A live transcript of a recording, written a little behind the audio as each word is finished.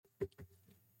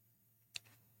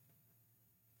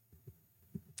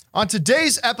On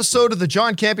today's episode of the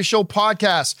John Campea Show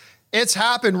podcast, it's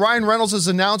happened. Ryan Reynolds has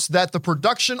announced that the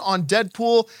production on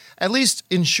Deadpool, at least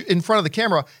in front of the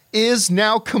camera, is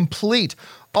now complete.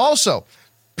 Also,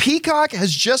 Peacock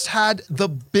has just had the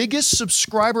biggest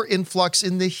subscriber influx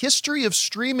in the history of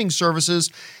streaming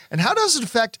services. And how does it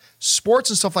affect sports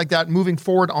and stuff like that moving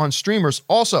forward on streamers?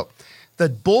 Also, the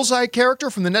Bullseye character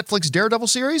from the Netflix Daredevil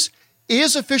series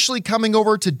is officially coming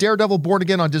over to Daredevil Born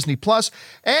Again on Disney+.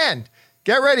 And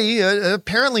get ready.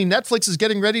 Apparently, Netflix is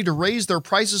getting ready to raise their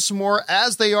prices some more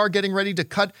as they are getting ready to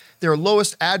cut their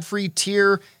lowest ad-free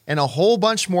tier and a whole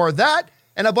bunch more of that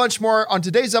and a bunch more on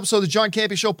today's episode of the John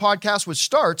Campea Show podcast, which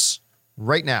starts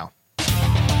right now.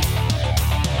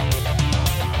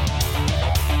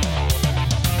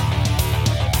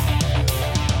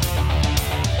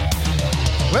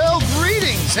 Well,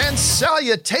 greetings and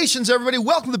salutations, everybody.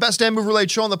 Welcome to the best damn movie-related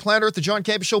show on the planet Earth, the John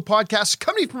Campea Show podcast,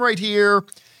 coming from right here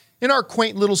in our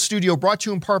quaint little studio, brought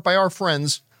to you in part by our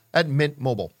friends at Mint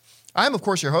Mobile. I am, of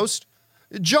course, your host,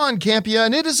 John Campea,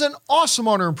 and it is an awesome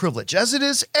honor and privilege, as it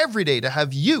is every day, to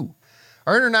have you,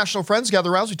 our international friends,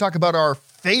 gather around as we talk about our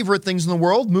favorite things in the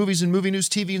world, movies and movie news,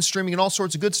 TV and streaming, and all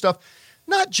sorts of good stuff.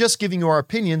 Not just giving you our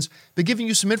opinions, but giving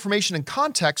you some information and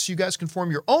context so you guys can form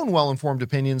your own well-informed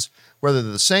opinions, whether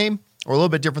they're the same or a little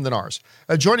bit different than ours.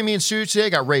 Joining me in studio today, I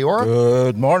got Ray Orr.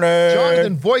 Good morning.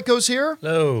 Jonathan Voico's here.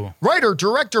 Hello. Writer,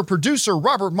 director, producer,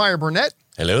 Robert Meyer Burnett.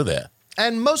 Hello there.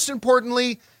 And most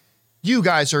importantly, you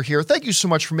guys are here. Thank you so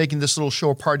much for making this little show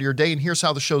a part of your day, and here's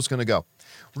how the show's going to go.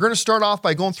 We're going to start off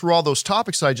by going through all those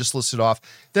topics that I just listed off.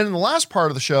 Then in the last part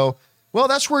of the show, well,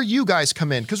 that's where you guys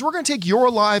come in, because we're going to take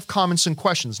your live comments and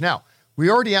questions. Now, we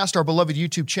already asked our beloved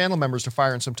YouTube channel members to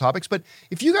fire in some topics, but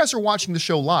if you guys are watching the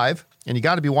show live, and you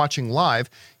got to be watching live,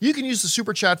 you can use the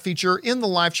super chat feature in the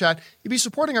live chat. You'll be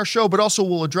supporting our show, but also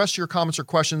we'll address your comments or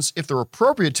questions if they're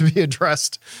appropriate to be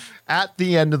addressed at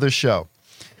the end of the show.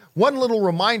 One little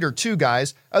reminder too,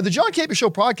 guys, the John Campea Show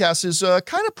podcast is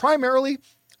kind of primarily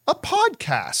a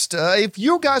podcast. If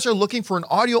you guys are looking for an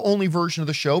audio-only version of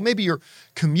the show, maybe you're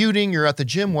commuting, you're at the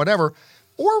gym, whatever,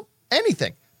 or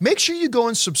anything, make sure you go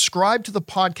and subscribe to the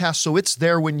podcast so it's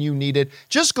there when you need it.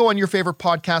 Just go on your favorite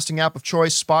podcasting app of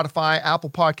choice, Spotify,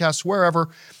 Apple Podcasts, wherever,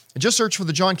 and just search for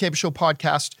the John Campea Show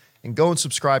podcast and go and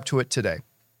subscribe to it today.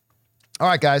 All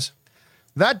right, guys,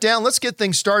 that down, let's get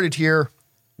things started here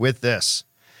with this.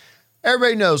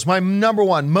 Everybody knows my number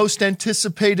one most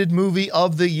anticipated movie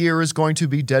of the year is going to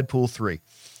be Deadpool 3.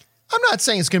 I'm not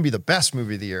saying it's going to be the best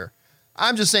movie of the year.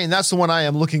 I'm just saying that's the one I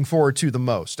am looking forward to the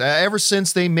most. Ever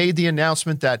since they made the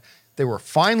announcement that they were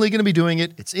finally going to be doing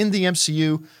it, it's in the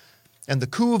MCU, and the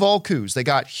coup of all coups. They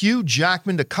got Hugh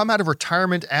Jackman to come out of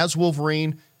retirement as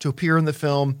Wolverine to appear in the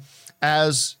film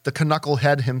as the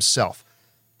Knucklehead himself.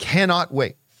 Cannot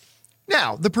wait.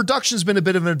 Now, the production's been a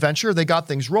bit of an adventure. They got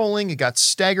things rolling. It got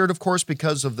staggered, of course,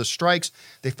 because of the strikes.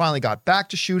 They finally got back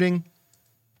to shooting.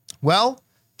 Well,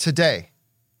 today,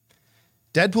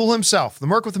 Deadpool himself, the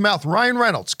Merc with the Mouth, Ryan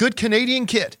Reynolds, good Canadian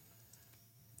kid,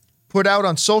 put out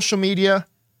on social media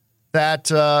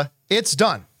that it's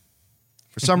done.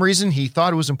 For some reason, he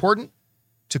thought it was important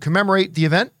to commemorate the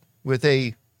event with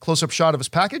a close-up shot of his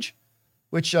package,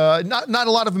 which not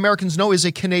a lot of Americans know is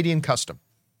a Canadian custom.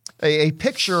 A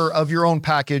picture of your own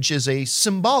package is a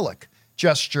symbolic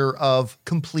gesture of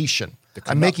completion.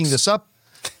 I'm making this up.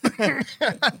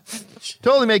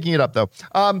 Totally making it up, though.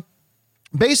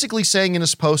 Basically saying in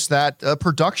his post that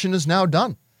production is now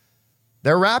done.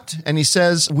 They're wrapped, and he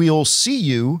says, we'll see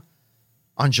you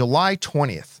on July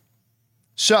 20th.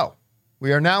 So,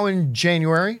 we are now in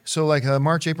January, so like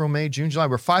March, April, May, June, July.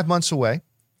 We're 5 months away.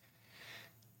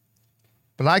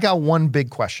 But I got one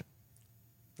big question.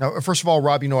 Now, first of all,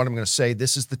 Rob, you know what I'm going to say.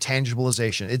 This is the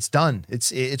tangibilization. It's done.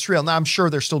 It's real. Now, I'm sure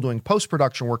they're still doing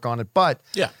post-production work on it, but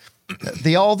Yeah.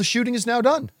 all the shooting is now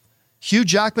done. Hugh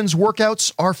Jackman's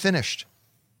workouts are finished.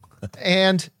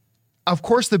 And, of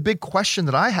course, the big question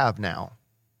that I have now,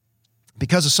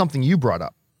 because of something you brought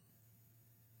up,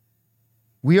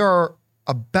 we are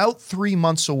about 3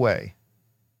 months away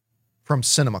from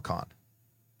CinemaCon.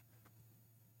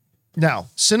 Now,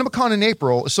 CinemaCon in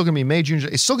April is still going to be May, June.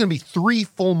 It's still going to be 3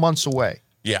 full months away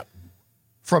Yeah.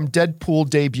 from Deadpool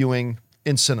debuting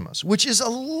in cinemas, which is a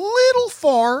little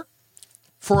far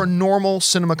for a normal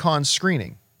CinemaCon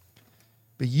screening.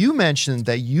 But you mentioned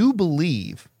that you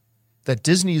believe that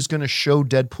Disney is going to show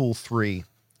Deadpool 3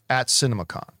 at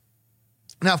CinemaCon.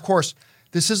 Now, of course,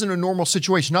 this isn't a normal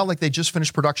situation. Not like they just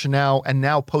finished production now and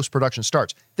now post-production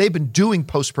starts. They've been doing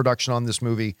post-production on this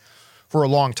movie for a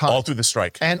long time. All through the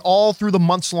strike. And all through the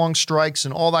months-long strikes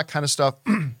and all that kind of stuff.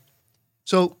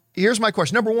 So here's my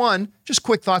question. Number one, just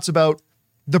quick thoughts about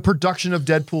the production of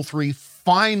Deadpool 3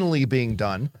 finally being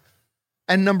done?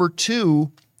 And number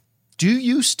two, do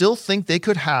you still think they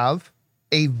could have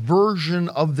a version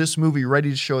of this movie ready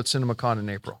to show at CinemaCon in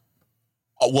April?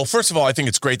 Well, first of all, I think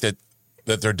it's great that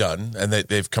they're done and that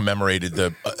they've commemorated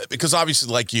the because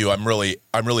obviously, like you, I'm really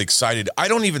excited. I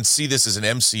don't even see this as an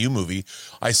MCU movie.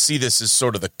 I see this as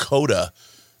sort of the coda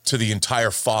to the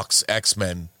entire Fox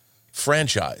X-Men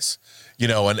franchise. You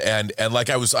know, and like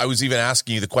I was even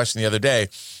asking you the question the other day.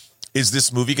 Is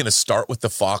this movie going to start with the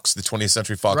 20th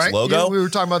Century Fox logo? Yeah, we were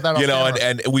talking about that on camera.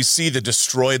 And we see the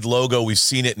destroyed logo. We've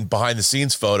seen it in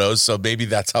behind-the-scenes photos, so maybe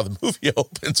that's how the movie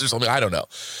opens or something. I don't know.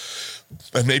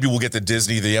 And maybe we'll get the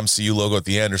MCU logo at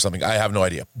the end or something. I have no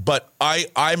idea. But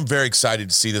I'm very excited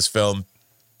to see this film.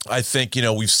 I think,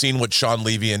 we've seen what Sean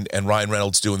Levy and Ryan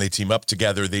Reynolds do when they team up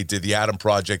together. They did the Adam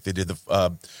Project. They did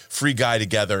the Free Guy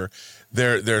together.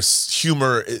 Their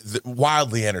humor,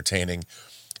 wildly entertaining.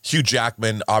 Hugh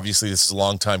Jackman, obviously, this is a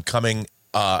long time coming.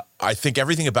 I think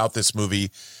everything about this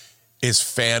movie is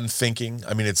fan thinking.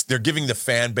 I mean, they're giving the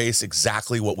fan base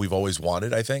exactly what we've always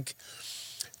wanted, I think.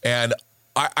 And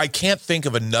I can't think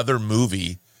of another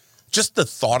movie. Just the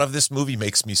thought of this movie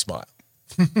makes me smile.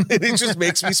 It just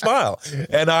makes me smile.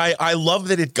 And I love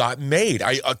that it got made.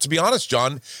 To be honest,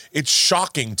 John, it's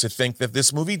shocking to think that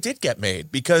this movie did get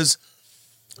made because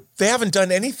they haven't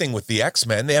done anything with the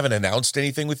X-Men. They haven't announced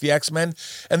anything with the X-Men.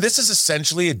 And this is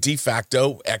essentially a de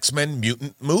facto X-Men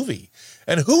mutant movie.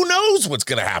 And who knows what's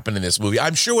going to happen in this movie?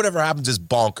 I'm sure whatever happens is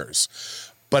bonkers.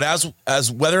 But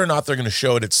as whether or not they're going to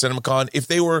show it at CinemaCon,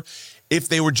 if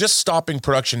they were just stopping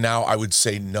production now, I would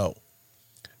say no.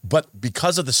 But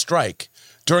because of the strike,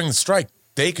 during the strike,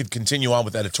 they could continue on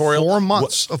with editorial. 4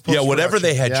 months of post-production. Yeah, whatever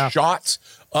they had shot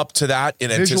up to that in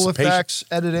visual anticipation. Effects,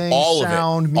 editing, all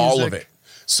sound, of it, music. all of it.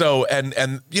 So, and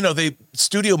they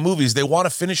studio movies, they want to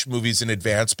finish movies in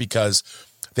advance because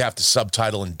they have to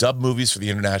subtitle and dub movies for the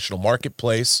international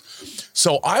marketplace.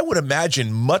 So I would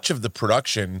imagine much of the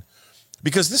production,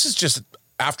 because this is just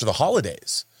after the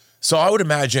holidays. So I would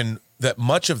imagine that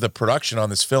much of the production on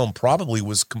this film probably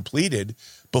was completed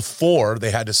before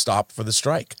they had to stop for the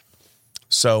strike.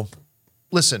 So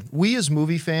listen, we as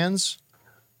movie fans,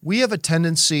 we have a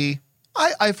tendency,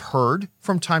 I've heard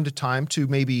from time to time, to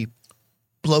maybe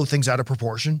blow things out of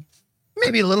proportion.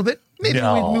 Maybe a little bit. Maybe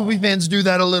movie fans do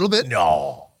that a little bit.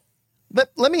 No.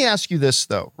 But let me ask you this,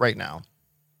 though, right now.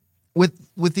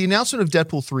 With the announcement of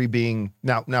Deadpool 3 being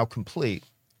now complete,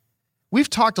 we've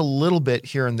talked a little bit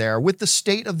here and there with the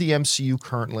state of the MCU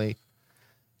currently,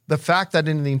 the fact that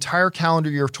in the entire calendar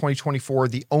year of 2024,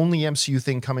 the only MCU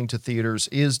thing coming to theaters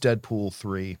is Deadpool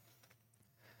 3.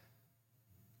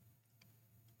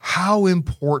 How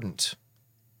important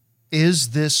is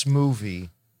this movie?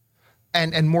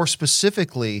 And more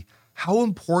specifically, how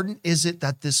important is it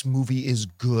that this movie is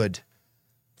good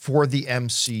for the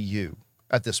MCU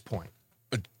at this point?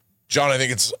 John, I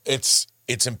think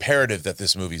it's imperative that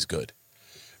this movie's good.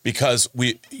 Because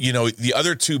the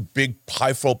other two big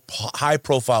high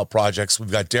profile projects,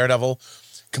 we've got Daredevil,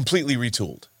 completely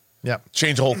retooled. Yeah.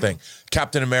 Change the whole thing.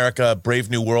 Captain America, Brave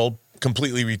New World,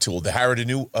 completely retooled. They hired a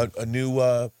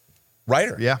new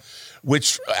writer. Yeah.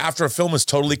 Which after a film is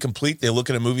totally complete, they look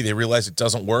at a movie, they realize it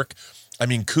doesn't work. I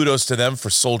mean, kudos to them for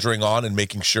soldiering on and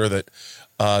making sure that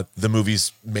the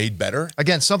movie's made better.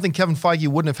 Again, something Kevin Feige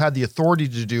wouldn't have had the authority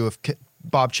to do if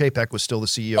Bob Chapek was still the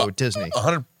CEO at Disney.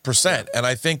 100%. And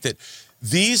I think that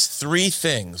these three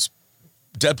things,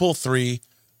 Deadpool 3,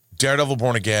 Daredevil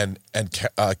Born Again, and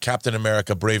Captain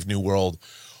America Brave New World,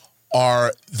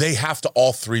 they have to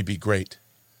all three be great.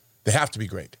 They have to be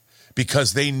great.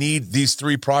 Because these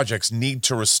three projects need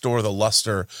to restore the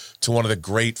luster to one of the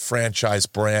great franchise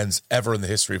brands ever in the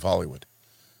history of Hollywood.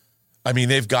 I mean,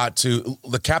 they've got to,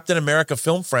 the Captain America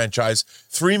film franchise,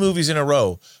 3 movies in a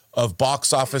row of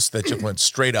box office that just went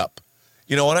straight up.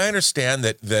 And I understand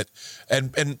that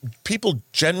and people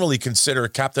generally consider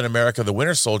Captain America the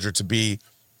Winter Soldier to be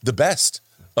the best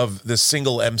of the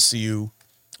single MCU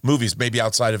movies, maybe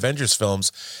outside Avengers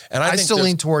films. And I think still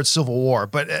lean towards Civil War,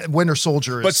 but Winter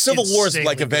Soldier is But Civil War is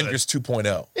like good. Avengers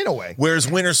 2.0. In a way. Whereas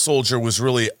Winter Soldier was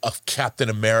really a Captain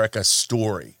America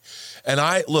story. And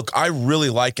I really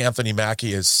like Anthony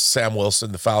Mackie as Sam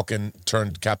Wilson, the Falcon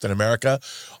turned Captain America.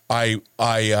 I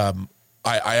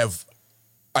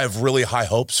have really high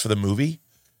hopes for the movie,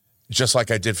 just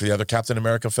like I did for the other Captain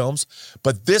America films.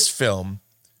 But this film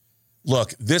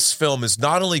is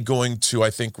not only going to, I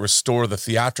think, restore the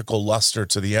theatrical luster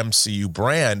to the MCU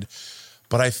brand,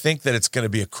 but I think that it's going to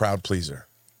be a crowd pleaser.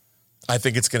 I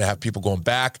think it's going to have people going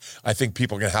back. I think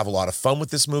people are going to have a lot of fun with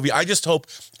this movie. I just hope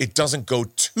it doesn't go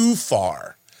too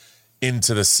far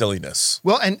into the silliness.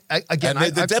 Well, and again,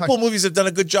 And the Deadpool movies have done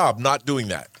a good job not doing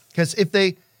that. because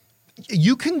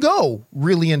you can go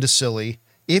really into silly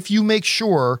if you make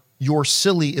sure your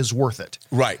silly is worth it.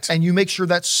 Right. And you make sure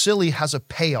that silly has a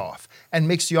payoff and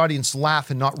makes the audience laugh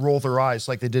and not roll their eyes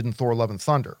like they did in Thor: Love and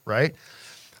Thunder, right?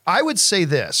 I would say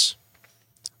this.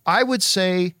 I would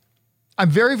say I'm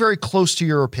very, very close to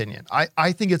your opinion.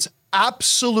 I think it's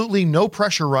absolutely no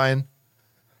pressure, Ryan.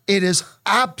 It is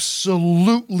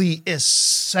absolutely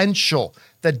essential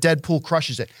that Deadpool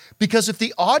crushes it. Because if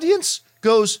the audience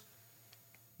goes,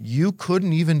 you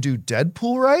couldn't even do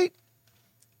Deadpool right?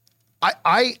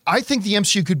 I think the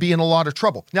MCU could be in a lot of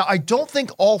trouble. Now, I don't think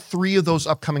all three of those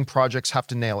upcoming projects have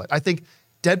to nail it. I think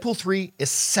Deadpool 3,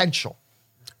 essential.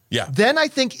 Yeah. Then I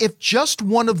think if just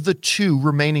one of the two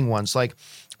remaining ones, like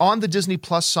on the Disney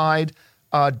Plus side,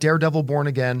 Daredevil Born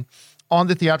Again, on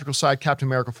the theatrical side, Captain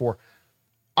America 4,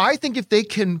 I think if they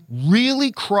can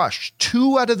really crush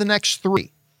 2 out of the next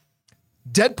 3,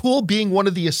 Deadpool being one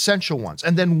of the essential ones,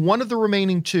 and then one of the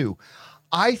remaining 2,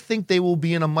 I think they will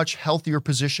be in a much healthier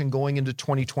position going into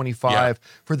 2025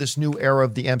 for this new era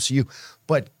of the MCU.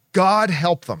 But God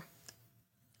help them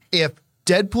if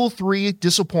Deadpool 3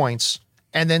 disappoints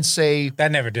and then say...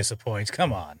 That never disappoints.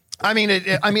 Come on. I mean,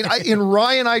 in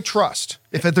Ryan, I trust.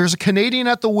 If there's a Canadian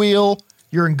at the wheel,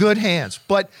 you're in good hands.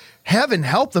 But heaven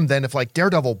help them then if like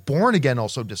Daredevil Born Again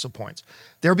also disappoints.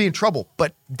 They'll be in trouble.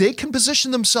 But they can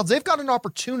position themselves. They've got an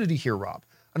opportunity here, Rob.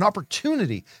 An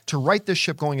opportunity to right this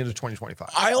ship going into 2025.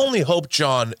 I only hope,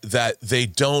 John, that they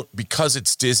don't, because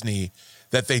it's Disney,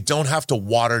 that they don't have to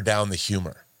water down the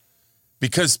humor.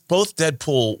 Because both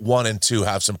Deadpool 1 and 2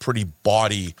 have some pretty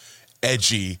bawdy,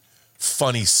 edgy,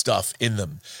 funny stuff in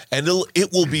them. And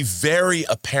it will be very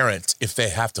apparent if they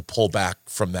have to pull back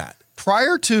from that.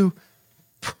 Prior to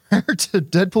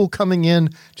Deadpool coming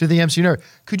in to the MCU network,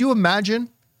 could you imagine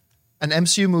an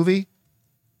MCU movie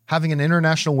having an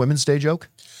International Women's Day joke?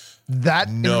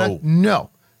 No.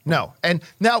 And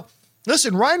now,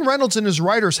 listen, Ryan Reynolds and his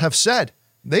writers have said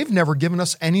they've never given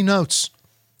us any notes.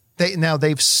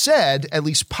 They've said, at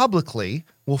least publicly,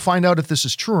 we'll find out if this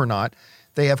is true or not,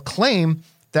 they have claimed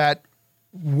that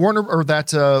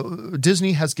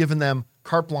Disney has given them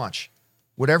carte blanche.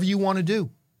 Whatever you want to do,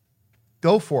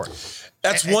 go for it.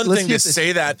 That's one thing to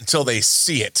say that until they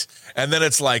see it. And then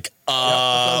it's like,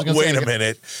 wait a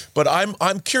minute. But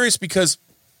I'm curious because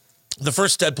the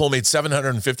first Deadpool made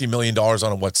 $750 million on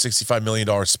a, $65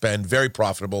 million spend, very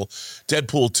profitable.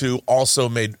 Deadpool 2 also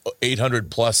made 800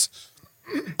 plus.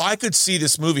 I could see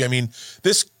this movie. I mean,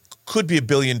 this could be $1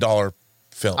 billion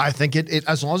film. I think it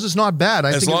as long as it's not bad,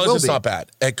 I think it will be. As long as it's not bad.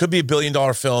 It could be $1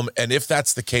 billion film. And if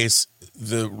that's the case,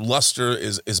 the luster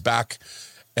is back.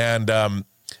 And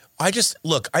I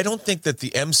don't think that the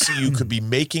MCU could be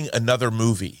making another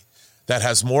movie that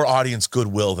has more audience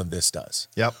goodwill than this does.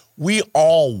 Yep. We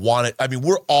all want it. I mean,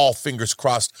 we're all fingers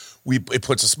crossed. It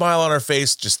puts a smile on our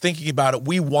face just thinking about it.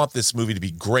 We want this movie to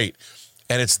be great,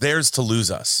 and it's theirs to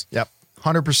lose us. Yep,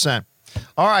 100%.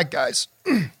 All right, guys.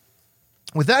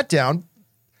 With that down,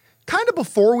 kind of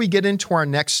before we get into our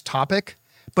next topic,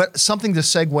 but something to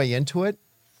segue into it,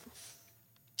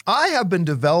 I have been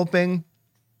developing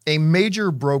a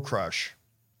major bro crush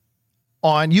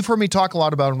on, you've heard me talk a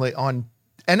lot about him on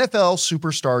NFL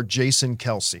superstar Jason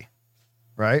Kelce,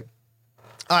 right?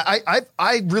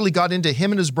 I really got into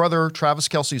him and his brother Travis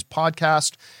Kelce's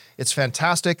podcast. It's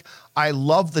fantastic. I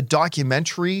love the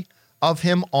documentary of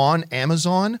him on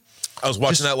Amazon. I was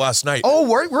watching that last night. Oh,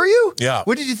 were you? Yeah.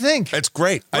 What did you think? It's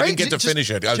great. Right? I didn't get to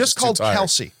finish it. I was just called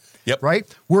Kelce. Yep. Right?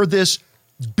 Where this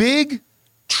big,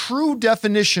 true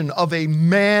definition of a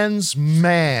man's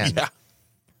man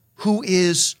who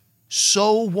is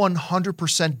so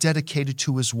 100% dedicated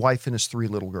to his wife and his 3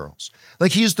 little girls.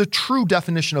 Like, he is the true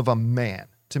definition of a man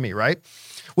to me, right?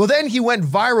 Well, then he went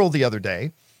viral the other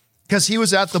day because he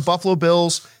was at the Buffalo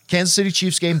Bills, Kansas City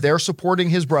Chiefs game. They're supporting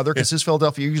his brother because his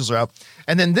Philadelphia Eagles are out.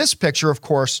 And then this picture, of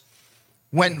course,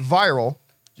 went viral.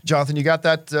 Jonathan, you got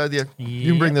that?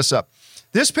 You can bring this up.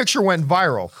 This picture went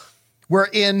viral where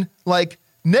in like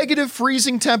negative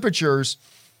freezing temperatures,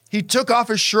 he took off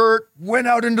his shirt, went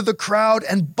out into the crowd,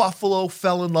 and Buffalo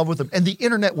fell in love with him. And the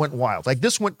internet went wild. Like,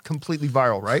 this went completely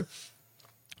viral, right?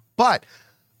 But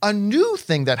a new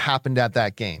thing that happened at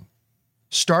that game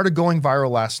started going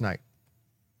viral last night.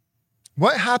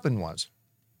 What happened was,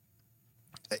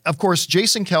 of course,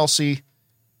 Jason Kelce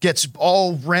gets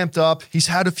all ramped up. He's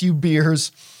had a few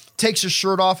beers, takes his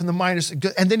shirt off in the minus,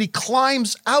 and then he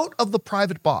climbs out of the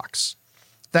private box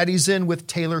that he's in with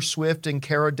Taylor Swift and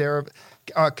Cara Delevingne.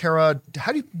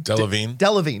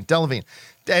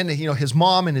 and his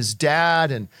mom and his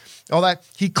dad and all that.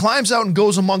 He climbs out and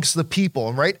goes amongst the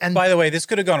people, right? And By the way, this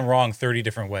could have gone wrong 30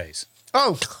 different ways.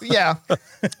 oh, yeah.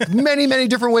 Many, many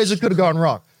different ways it could have gone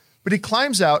wrong. But he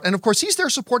climbs out, and of course, he's there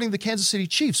supporting the Kansas City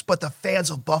Chiefs, but the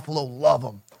fans of Buffalo love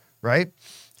him, right?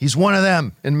 He's one of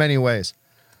them in many ways.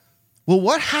 Well,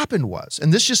 what happened was,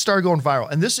 and this just started going viral,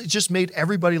 and this just made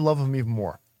everybody love him even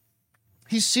more.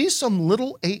 He sees some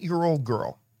little 8-year-old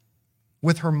girl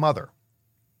with her mother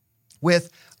with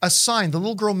a sign. The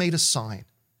little girl made a sign.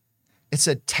 It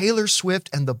said, Taylor Swift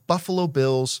and the Buffalo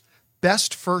Bills,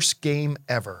 best first game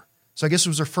ever. So I guess it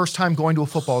was her first time going to a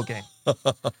football game.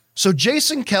 So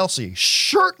Jason Kelce,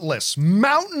 shirtless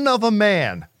mountain of a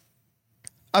man,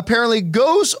 apparently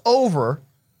goes over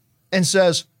and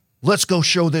says, let's go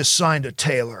show this sign to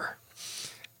Taylor.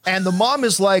 And the mom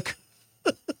is like,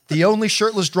 the only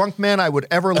shirtless drunk man I would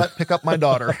ever let pick up my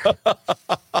daughter.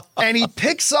 And he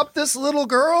picks up this little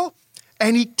girl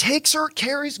and he takes her,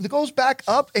 goes back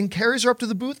up and carries her up to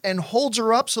the booth and holds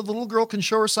her up so the little girl can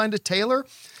show her sign to Taylor.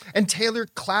 And Taylor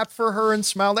clapped for her and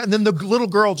smiled. And then the little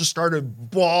girl just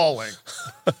started bawling,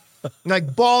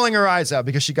 like bawling her eyes out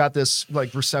because she got this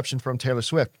like reception from Taylor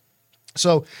Swift.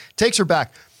 So takes her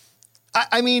back.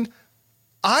 I mean,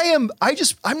 I'm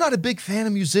not a big fan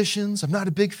of musicians. I'm not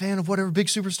a big fan of whatever big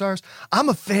superstars. I'm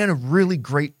a fan of really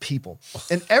great people.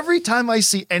 And every time I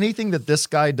see anything that this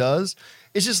guy does,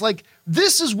 it's just like,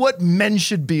 this is what men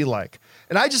should be like.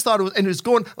 And I just thought it was, and it was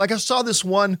going, like I saw this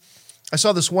one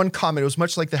comment. It was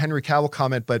much like the Henry Cavill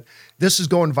comment, but this is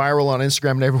going viral on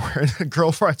Instagram and everywhere. And the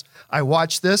girlfriends, I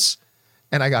watched this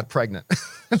and I got pregnant.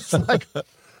 It's like, but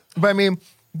I mean,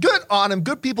 good on him.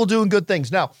 Good people doing good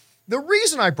things. Now, the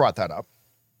reason I brought that up,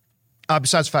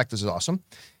 besides the fact this is awesome,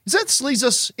 is that leads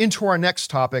us into our next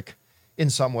topic in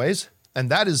some ways, and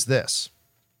that is this.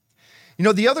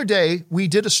 The other day, we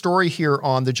did a story here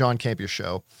on the John Campea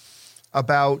Show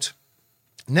about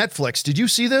Netflix. Did you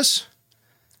see this?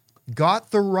 Got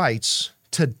the rights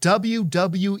to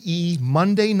WWE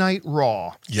Monday Night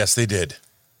Raw. Yes, they did.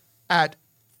 At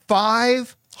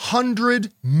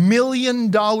 $500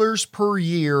 million per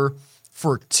year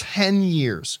for 10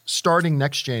 years, starting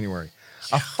next January.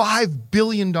 A $5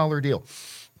 billion deal.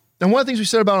 And one of the things we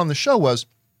said about on the show was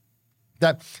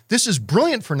that this is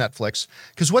brilliant for Netflix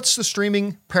because what's the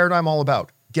streaming paradigm all about?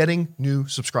 Getting new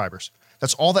subscribers.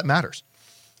 That's all that matters.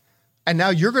 And now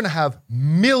you're going to have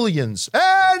millions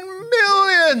and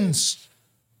millions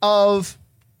of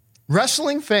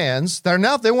wrestling fans that are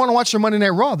now, if they want to watch their Monday Night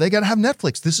Raw, they got to have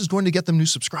Netflix. This is going to get them new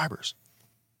subscribers.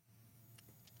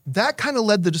 That kind of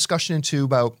led the discussion into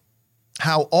about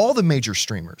how all the major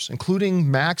streamers,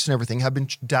 including Max and everything, have been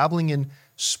dabbling in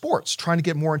sports, trying to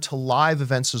get more into live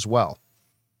events as well.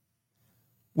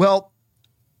 Well,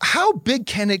 how big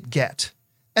can it get?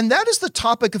 And that is the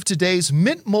topic of today's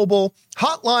Mint Mobile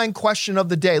hotline question of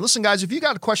the day. Listen, guys, if you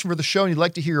got a question for the show and you'd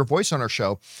like to hear your voice on our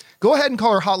show, go ahead and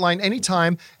call our hotline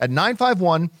anytime at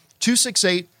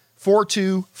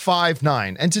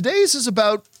 951-268-4259. And today's is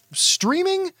about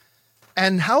streaming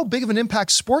and how big of an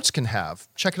impact sports can have.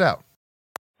 Check it out.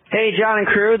 Hey, John and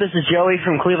crew, this is Joey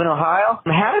from Cleveland, Ohio.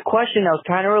 I had a question that was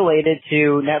kind of related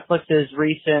to Netflix's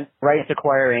recent rights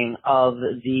acquiring of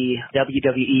the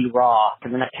WWE Raw for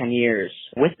the next 10 years.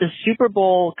 With the Super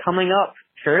Bowl coming up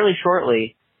fairly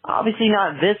shortly, obviously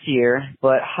not this year,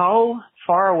 but how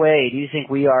far away do you think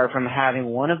we are from having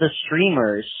one of the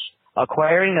streamers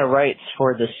acquiring the rights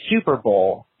for the Super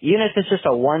Bowl? Even if it's just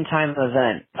a one-time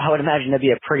event, I would imagine that'd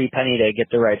be a pretty penny to get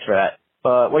the rights for that.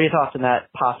 But what are your thoughts on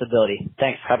that possibility?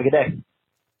 Thanks. Have a good day.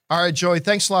 All right, Joey,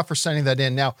 thanks a lot for sending that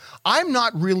in. Now, I'm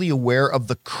not really aware of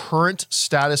the current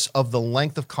status of the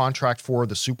length of contract for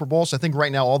the Super Bowl. So I think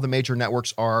right now all the major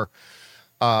networks are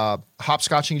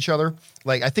hopscotching each other.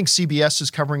 Like I think CBS is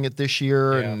covering it this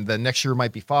year, and the next year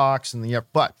might be Fox, and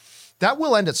but that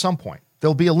will end at some point.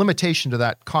 There'll be a limitation to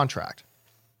that contract.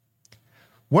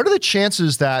 What are the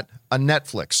chances that a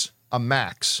Netflix, a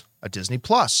Max, a Disney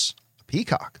Plus, a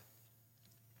Peacock,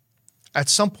 at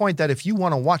some point that if you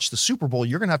want to watch the Super Bowl,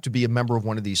 you're going to have to be a member of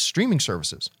one of these streaming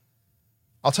services?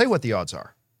 I'll tell you what the odds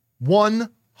are.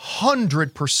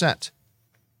 100%.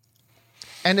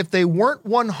 And if they weren't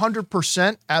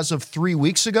 100% as of 3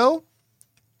 weeks ago,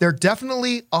 they're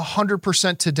definitely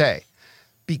 100% today.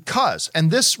 Because,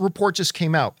 and this report just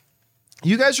came out,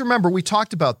 you guys remember we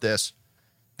talked about this,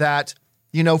 that,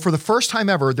 for the first time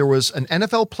ever, there was an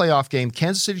NFL playoff game,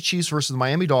 Kansas City Chiefs versus the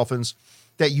Miami Dolphins,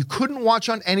 that you couldn't watch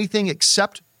on anything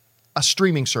except a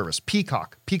streaming service,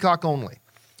 Peacock only.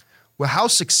 Well, how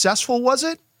successful was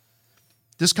it?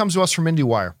 This comes to us from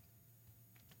IndieWire.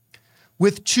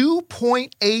 With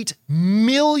 2.8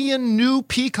 million new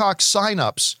Peacock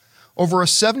signups over a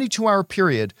 72-hour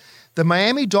period, the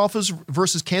Miami Dolphins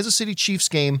versus Kansas City Chiefs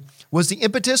game was the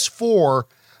impetus for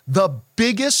the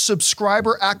biggest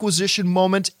subscriber acquisition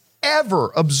moment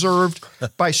ever observed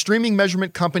by streaming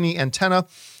measurement company Antenna,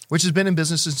 which has been in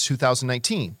business since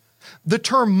 2019. The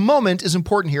term moment is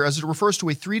important here as it refers to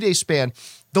a 3-day span.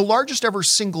 The largest ever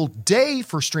single day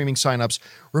for streaming signups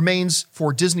remains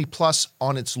for Disney Plus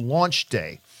on its launch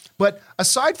day. But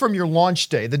aside from your launch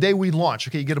day, the day we launch,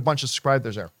 okay, you get a bunch of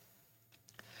subscribers there.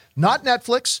 Not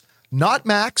Netflix, not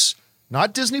Max,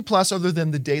 not Disney Plus, other than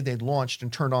the day they launched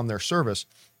and turned on their service.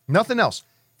 Nothing else.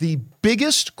 The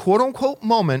biggest quote-unquote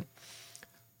moment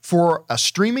for a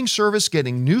streaming service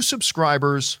getting new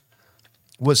subscribers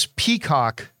was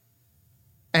Peacock,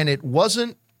 and it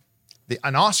wasn't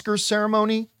an Oscars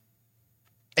ceremony.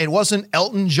 It wasn't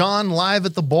Elton John live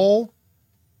at the bowl.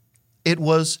 It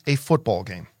was a football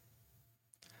game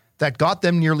that got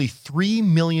them nearly 3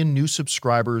 million new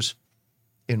subscribers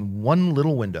in one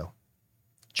little window.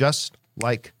 Just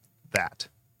like that.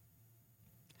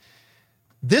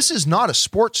 This is not a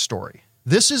sports story.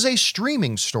 This is a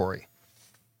streaming story.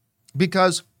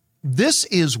 Because this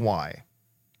is why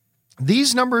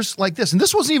these numbers like this, and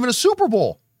this wasn't even a Super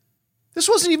Bowl. This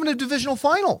wasn't even a divisional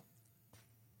final.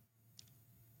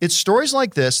 It's stories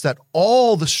like this that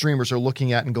all the streamers are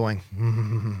looking at and going,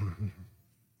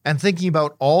 and thinking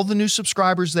about all the new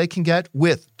subscribers they can get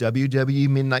with WWE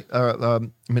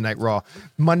Midnight Raw,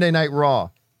 Monday Night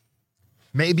Raw,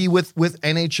 maybe with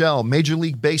NHL, Major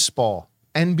League Baseball,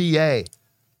 NBA.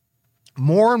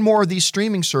 More and more of these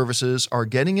streaming services are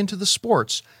getting into the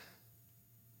sports,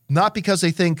 not because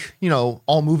they think,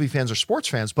 all movie fans are sports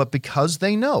fans, but because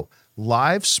they know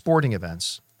live sporting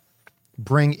events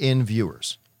bring in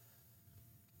viewers.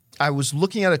 I was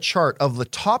looking at a chart of the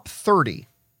top 30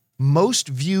 most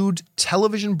viewed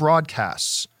television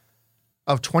broadcasts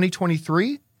of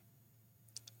 2023.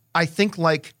 I think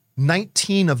like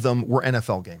 19 of them were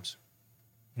NFL games.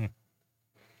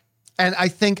 And I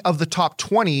think of the top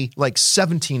 20, like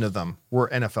 17 of them were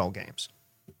NFL games.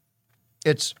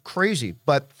 It's crazy.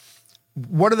 But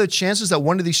what are the chances that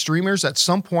one of these streamers at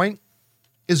some point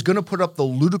is going to put up the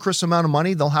ludicrous amount of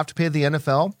money they'll have to pay the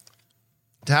NFL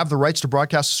to have the rights to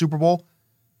broadcast the Super Bowl?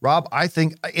 Rob, I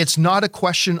think it's not a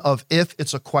question of if,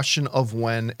 it's a question of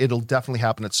when. It'll definitely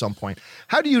happen at some point.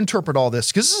 How do you interpret all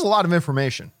this? Because this is a lot of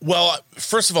information. Well,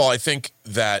 first of all, I think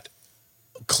that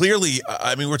clearly,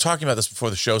 we were talking about this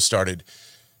before the show started.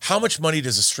 How much money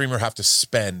does a streamer have to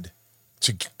spend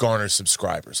to garner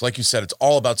subscribers? Like you said, it's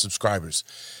all about subscribers.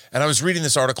 And I was reading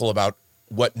this article about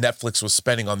what Netflix was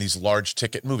spending on these large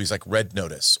ticket movies like Red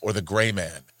Notice or The Gray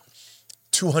Man.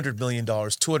 $200 million,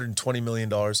 $220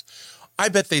 million. I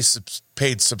bet they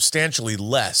paid substantially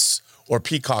less, or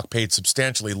Peacock paid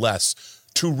substantially less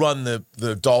to run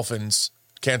the Dolphins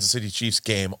Kansas City Chiefs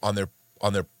game on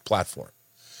their platform.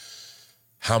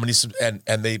 How many and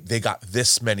they got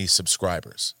this many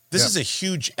subscribers. This is a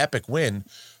huge epic win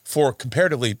for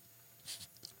comparatively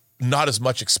not as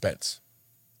much expense.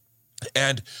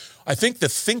 And I think the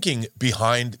thinking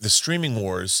behind the streaming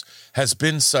wars has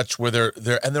been such where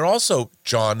they're also,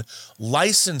 John,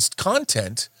 licensed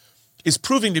content is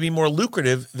proving to be more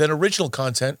lucrative than original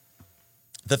content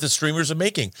that the streamers are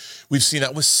making. We've seen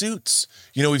that with Suits.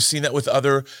 We've seen that with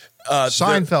other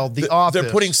Seinfeld, The Office.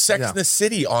 They're putting Sex and the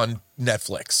City on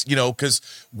Netflix, because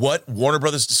what Warner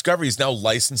Brothers Discovery is now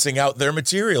licensing out their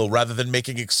material rather than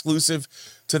making exclusive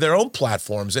to their own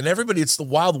platforms. And everybody, it's the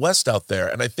Wild West out there.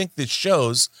 And I think this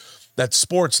shows that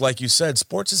sports, like you said,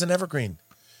 sports is an evergreen.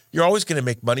 You're always going to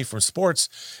make money from sports.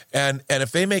 And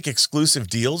if they make exclusive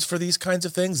deals for these kinds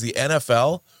of things, the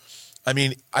NFL, I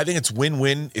think it's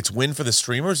win-win. It's win for the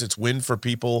streamers. It's win for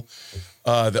people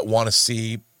that want to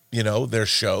see, their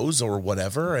shows or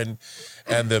whatever, and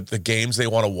the games they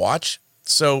want to watch.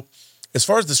 So as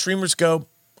far as the streamers go,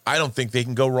 I don't think they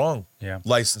can go wrong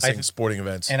licensing sporting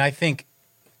events. And I think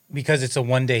because it's a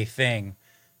one-day thing,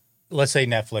 let's say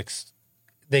Netflix,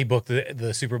 they book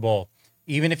the Super Bowl.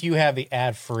 Even if you have the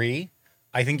ad-free,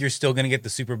 I think you're still going to get the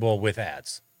Super Bowl with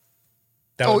ads.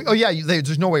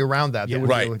 There's no way around that.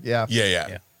 Right.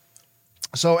 Yeah.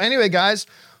 So anyway, guys,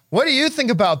 what do you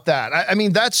think about that?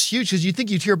 That's huge because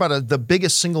you'd hear about the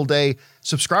biggest single day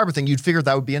subscriber thing. You'd figure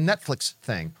that would be a Netflix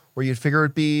thing, or you'd figure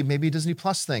it'd be maybe a Disney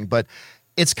Plus thing. But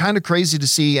it's kind of crazy to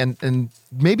see and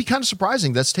maybe kind of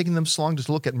surprising that's taking them so long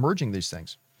to look at merging these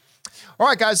things. All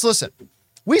right, guys, listen.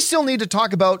 We still need to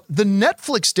talk about the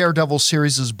Netflix Daredevil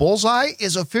series' Bullseye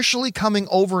is officially coming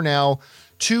over now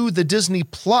to the Disney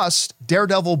Plus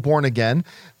Daredevil Born Again.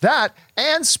 That,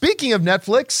 and speaking of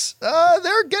Netflix,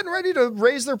 they're getting ready to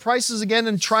raise their prices again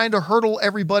and trying to hurdle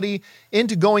everybody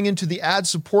into going into the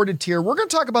ad-supported tier. We're going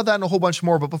to talk about that and a whole bunch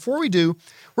more, but before we do,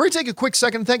 we're going to take a quick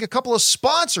second and thank a couple of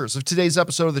sponsors of today's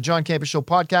episode of the John Campea Show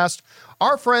podcast,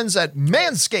 our friends at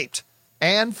Manscaped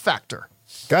and Factor.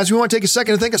 Guys, we want to take a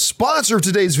second to thank a sponsor of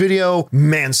today's video,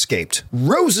 Manscaped.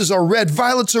 Roses are red,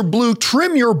 violets are blue.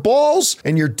 Trim your balls,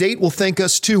 and your date will thank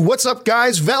us too. What's up,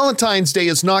 guys? Valentine's Day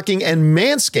is knocking, and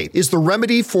Manscaped is the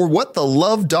remedy for what the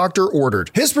love doctor ordered.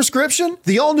 His prescription?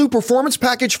 The all-new Performance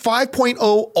Package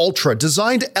 5.0 Ultra,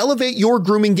 designed to elevate your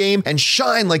grooming game and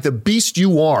shine like the beast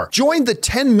you are. Join the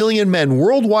 10 million men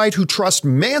worldwide who trust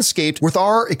Manscaped with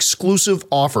our exclusive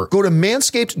offer. Go to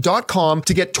manscaped.com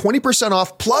to get 20%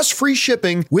 off plus free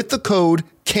shipping with the code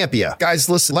Campea. Guys,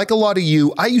 listen, like a lot of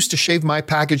you, I used to shave my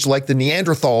package like the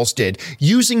Neanderthals did,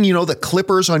 using, the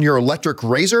clippers on your electric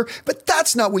razor, but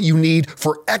that's not what you need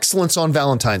for excellence on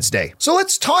Valentine's Day. So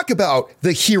let's talk about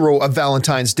the hero of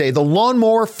Valentine's Day, the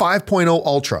Lawnmower 5.0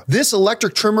 Ultra. This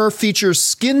electric trimmer features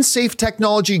skin-safe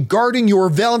technology guarding your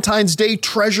Valentine's Day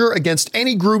treasure against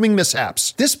any grooming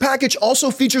mishaps. This package also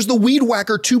features the Weed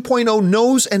Whacker 2.0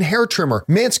 nose and hair trimmer,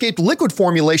 Manscaped liquid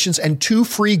formulations, and 2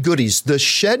 free goodies, the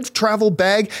Shed Travel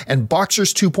Bag and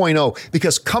Boxers 2.0,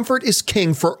 because comfort is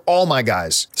king for all my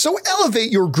guys. So elevate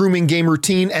your grooming game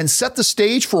routine and set the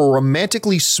stage for a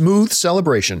romantically smooth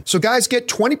celebration. So guys, get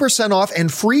 20% off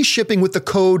and free shipping with the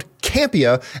code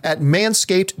Campea at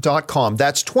manscaped.com.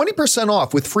 That's 20%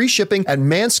 off with free shipping at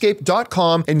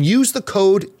manscaped.com and use the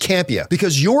code Campea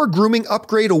because your grooming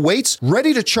upgrade awaits,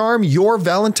 ready to charm your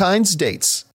Valentine's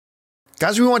dates.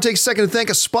 Guys, we want to take a second to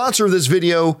thank a sponsor of this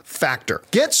video, Factor.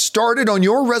 Get started on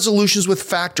your resolutions with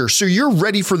Factor so you're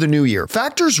ready for the new year.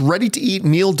 Factor's ready-to-eat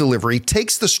meal delivery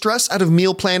takes the stress out of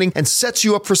meal planning and sets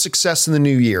you up for success in the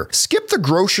new year. Skip the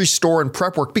grocery store and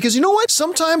prep work because you know what?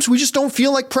 Sometimes we just don't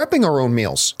feel like prepping our own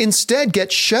meals. Instead,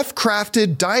 get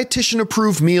chef-crafted,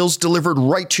 dietitian-approved meals delivered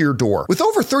right to your door. With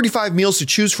over 35 meals to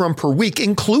choose from per week,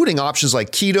 including options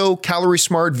like keto, calorie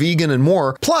smart, vegan, and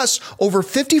more, plus over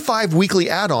 55 weekly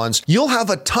add-ons, you'll have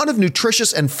a ton of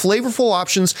nutritious and flavorful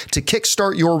options to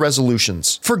kickstart your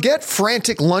resolutions. Forget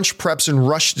frantic lunch preps and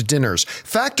rushed dinners.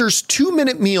 Factor's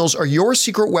 2-minute meals are your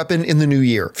secret weapon in the new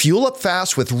year. Fuel up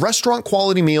fast with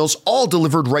restaurant-quality meals, all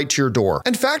delivered right to your door.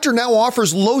 And Factor now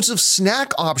offers loads of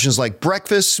snack options like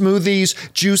breakfast,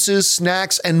 smoothies, juices,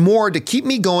 snacks, and more to keep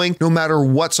me going no matter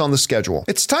what's on the schedule.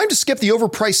 It's time to skip the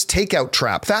overpriced takeout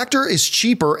trap. Factor is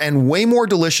cheaper and way more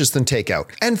delicious than takeout.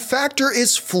 And Factor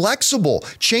is flexible.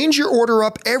 Change your order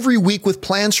up every week with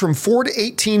plans from 4 to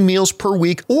 18 meals per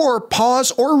week, or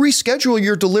pause or reschedule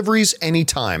your deliveries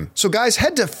anytime. So guys,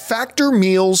 head to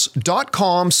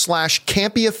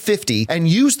factormeals.com/Campea50 and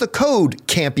use the code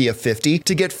Campea50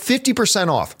 to get 50%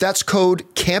 off. That's code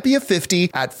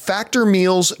Campea50 at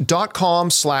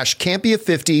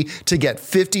factormeals.com/Campea50 to get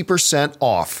 50%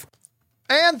 off.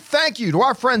 And thank you to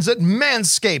our friends at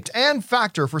Manscaped and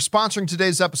Factor for sponsoring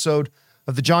today's episode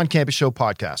of the John Campea Show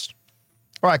podcast.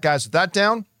 All right, guys, with that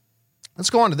down,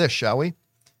 let's go on to this, shall we?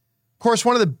 Of course,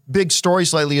 one of the big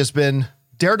stories lately has been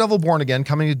Daredevil Born Again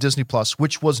coming to Disney Plus,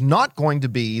 which was not going to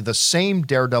be the same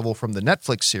Daredevil from the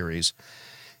Netflix series,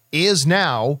 is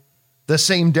now the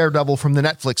same Daredevil from the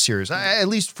Netflix series, at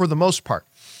least for the most part.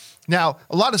 Now,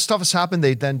 a lot of stuff has happened.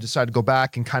 They then decided to go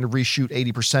back and kind of reshoot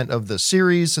 80% of the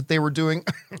series that they were doing.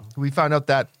 We found out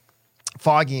that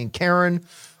Foggy and Karen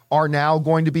are now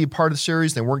going to be part of the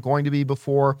series. They weren't going to be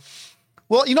before.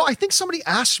 Well, I think somebody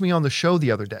asked me on the show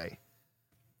the other day,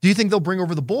 do you think they'll bring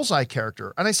over the Bullseye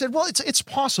character? And I said, well, it's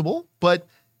possible, but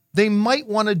they might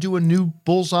want to do a new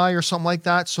Bullseye or something like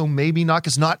that. So maybe not,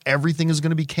 because not everything is going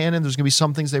to be canon. There's going to be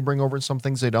some things they bring over and some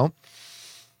things they don't.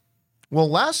 Well,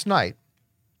 last night,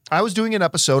 I was doing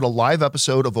a live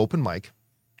episode of Open Mic.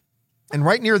 And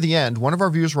right near the end, one of our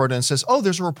viewers wrote in and says, oh,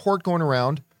 there's a report going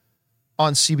around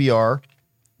on CBR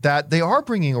that they are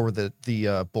bringing over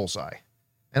the Bullseye.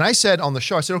 And I said on the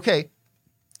show, okay,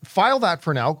 file that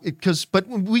for now, but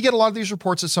we get a lot of these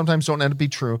reports that sometimes don't end up being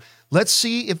true. Let's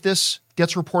see if this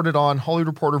gets reported on Hollywood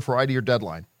Reporter, Variety, or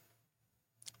Deadline.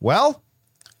 Well,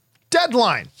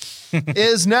 Deadline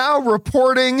is now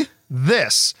reporting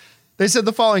this. They said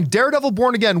the following: Daredevil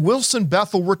Born Again, Wilson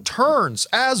Bethel returns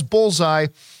as Bullseye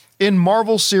in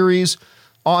Marvel series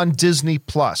on Disney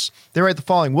Plus. They write the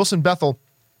following: Wilson Bethel,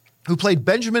 who played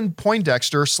Benjamin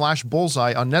Poindexter /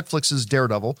 Bullseye on Netflix's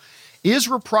Daredevil, is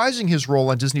reprising his role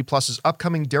on Disney Plus's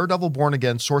upcoming Daredevil Born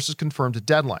Again, sources confirmed to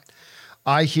Deadline.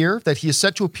 I hear that he is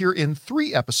set to appear in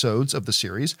 3 episodes of the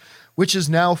series, which is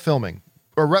now filming.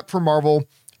 A rep for Marvel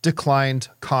declined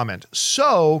comment.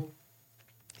 So,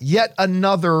 yet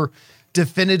another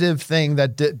definitive thing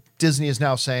that Disney is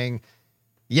now saying,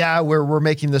 yeah, we're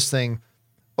making this thing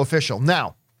official.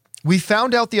 Now, we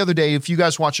found out the other day, if you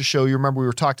guys watch the show, you remember we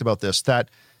were talked about this, that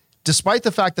despite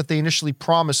the fact that they initially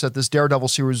promised that this Daredevil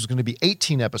series was going to be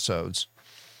 18 episodes,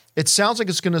 it sounds like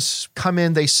it's going to come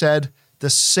in, they said, the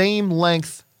same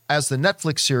length as the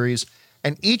Netflix series,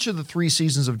 and each of the 3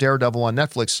 seasons of Daredevil on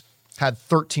Netflix had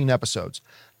 13 episodes.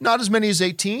 Not as many as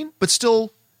 18, but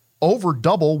still over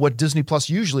double what Disney Plus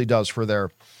usually does for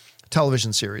their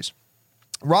television series.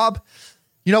 Rob,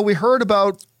 we heard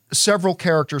about several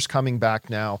characters coming back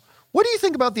now. What do you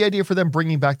think about the idea for them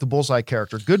bringing back the Bullseye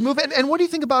character? Good move. And what do you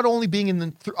think about only being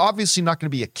in obviously not going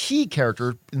to be a key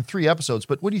character in 3 episodes,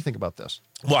 but what do you think about this?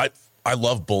 Well, I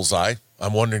love Bullseye.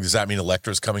 I'm wondering, does that mean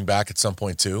Elektra's coming back at some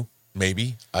point too?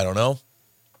 Maybe. I don't know.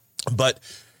 But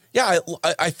yeah,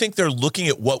 I think they're looking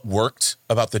at what worked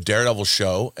about the Daredevil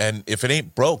show, and if it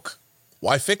ain't broke,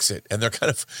 why fix it? And they're kind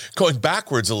of going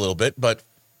backwards a little bit. But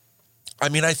I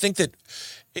mean, I think that,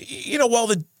 while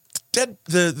the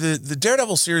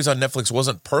Daredevil series on Netflix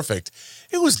wasn't perfect,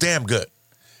 it was damn good.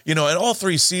 And all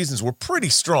 3 seasons were pretty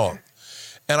strong.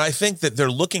 And I think that they're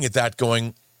looking at that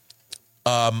going,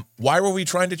 why were we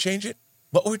trying to change it?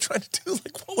 What were we trying to do?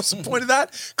 Like, what was the point of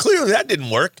that? Clearly that didn't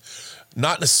work.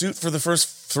 Not in a suit for the first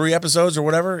 3 episodes or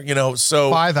whatever,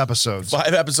 so 5 episodes.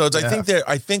 5 episodes. Yeah.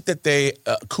 I think that they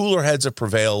cooler heads have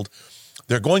prevailed.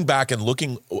 They're going back and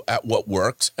looking at what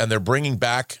worked, and they're bringing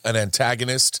back an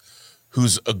antagonist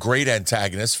who's a great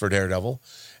antagonist for Daredevil.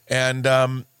 And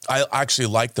I actually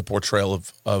like the portrayal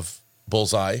of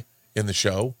Bullseye in the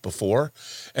show before.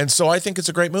 And so I think it's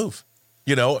a great move,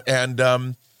 and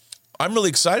I'm really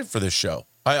excited for this show.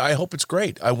 I hope it's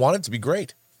great. I want it to be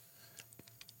great.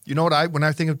 You know what? When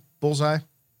I think of Bullseye,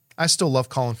 I still love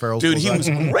Colin Farrell's Dude,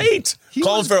 Bullseye. he was great.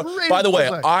 Colin Farrell. great By the way,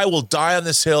 Bullseye. I will die on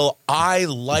this hill. I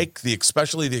like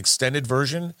especially the extended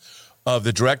version of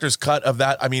the director's cut of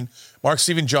that. I mean, Mark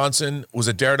Steven Johnson was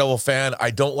a Daredevil fan.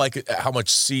 I don't like how much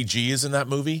CG is in that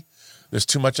movie. There's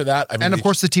too much of that. I mean, And of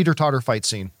course, the teeter-totter fight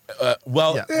scene.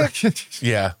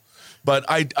 Yeah. But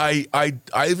I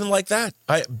even like that.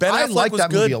 Ben I Affleck like was that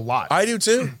good. movie a lot. I do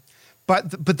too. But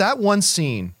that one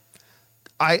scene,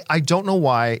 I don't know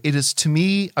why, it is to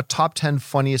me a top 10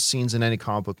 funniest scenes in any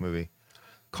comic book movie.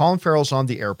 Colin Farrell's on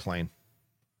the airplane,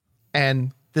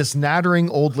 and this nattering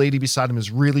old lady beside him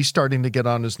is really starting to get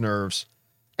on his nerves,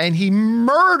 and he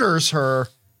murders her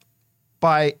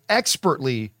by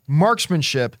expertly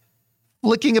marksmanship,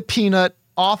 flicking a peanut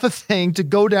off a thing to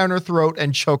go down her throat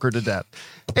and choke her to death.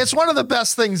 It's one of the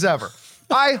best things ever.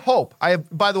 I hope.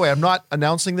 By the way, I'm not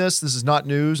announcing this. This is not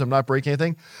news. I'm not breaking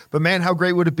anything. But man, how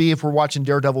great would it be if we're watching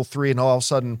Daredevil 3 and all of a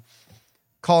sudden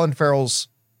Colin Farrell's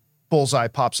Bullseye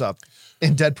pops up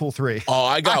in Deadpool 3. Oh,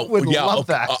 I would love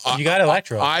that. You got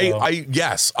Elektra.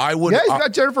 Yes, I would. Yeah, you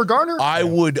got Jennifer Garner. I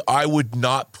would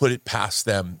not put it past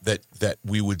them that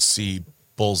we would see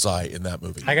Bullseye in that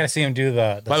movie. I got to see him do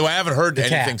the By the way, I haven't heard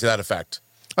anything cat. to that effect.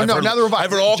 Oh, no, neither have I.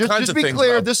 I've heard all Just kinds to of be things.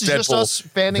 clear, about this is just Deadpool. us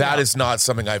fanning That out. is not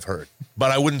something I've heard,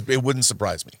 but it wouldn't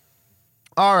surprise me.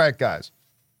 All right, guys.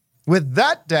 With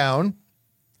that down,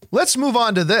 let's move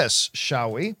on to this,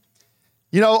 shall we?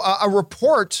 A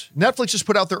report, Netflix just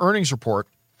put out their earnings report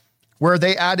where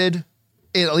they added,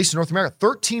 at least in North America,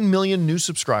 13 million new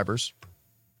subscribers,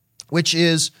 which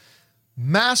is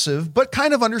massive, but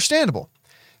kind of understandable.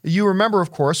 You remember,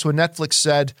 of course, when Netflix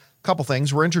said a couple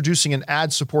things. We're introducing an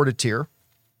ad-supported tier,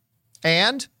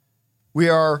 and we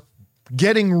are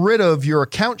getting rid of your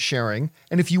account sharing.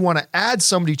 And if you want to add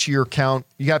somebody to your account,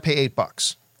 you got to pay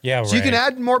 $8. Yeah, right. So you can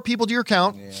add more people to your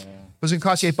account. Yeah. But it's going to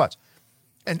cost you $8.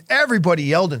 And everybody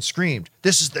yelled and screamed,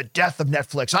 "This is the death of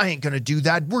Netflix. I ain't going to do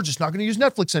that. We're just not going to use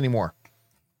Netflix anymore."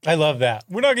 I love that.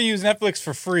 We're not going to use Netflix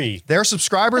for free. Their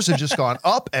subscribers have just gone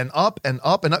up and up and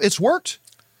up and up. It's worked.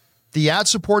 The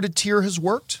ad-supported tier has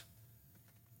worked.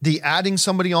 The adding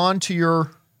somebody on to your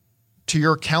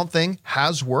account thing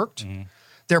has worked. Mm-hmm.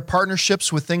 Their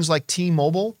partnerships with things like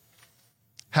T-Mobile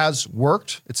has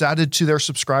worked. It's added to their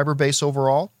subscriber base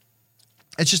overall.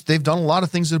 It's just they've done a lot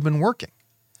of things that have been working.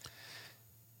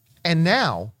 And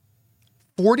now,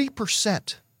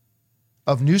 40%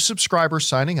 of new subscribers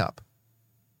signing up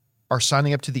are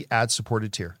signing up to the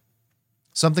ad-supported tier.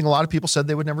 Something a lot of people said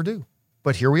they would never do.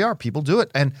 But here we are. People do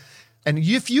it. And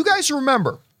if you guys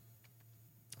remember,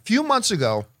 a few months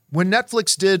ago, when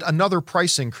Netflix did another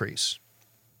price increase,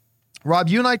 Rob,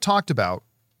 you and I talked about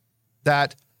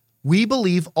that we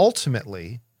believe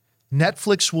ultimately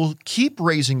Netflix will keep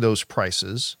raising those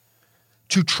prices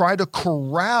to try to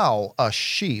corral a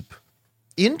sheep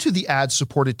into the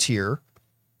ad-supported tier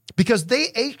because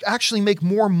they actually make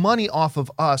more money off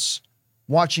of us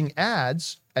watching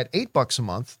ads at $8 a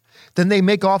month than they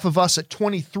make off of us at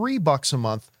 $23 a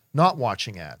month not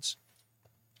watching ads.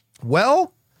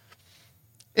 Well,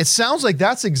 it sounds like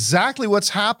that's exactly what's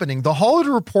happening. The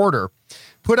Hollywood Reporter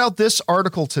put out this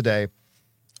article today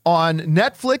on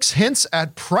Netflix hints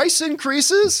at price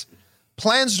increases,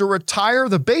 plans to retire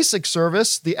the basic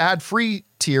service, the ad-free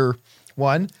tier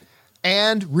one,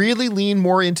 and really lean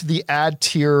more into the ad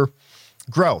tier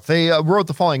growth. They wrote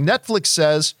the following. Netflix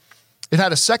says it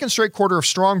had a second straight quarter of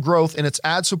strong growth in its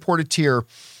ad-supported tier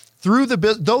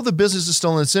though the business is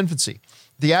still in its infancy.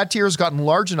 The ad tier has gotten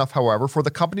large enough, however, for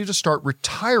the company to start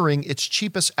retiring its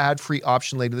cheapest ad-free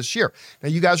option later this year. Now,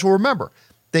 you guys will remember,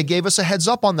 they gave us a heads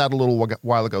up on that a little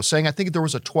while ago, saying I think there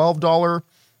was a $12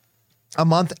 a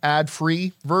month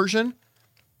ad-free version.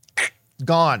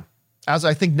 Gone. As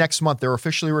I think next month, they're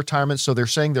officially retirement, so they're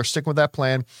saying they're sticking with that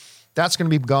plan. That's going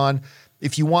to be gone.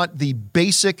 If you want the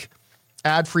basic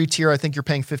ad-free tier, I think you're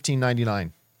paying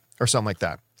 $15.99 or something like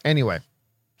that. Anyway,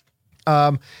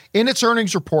 in its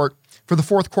earnings report for the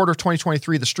fourth quarter of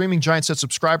 2023, the streaming giant said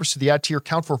subscribers to the ad tier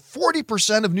count for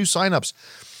 40% of new signups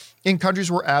in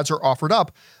countries where ads are offered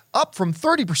up from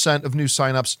 30% of new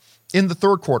signups in the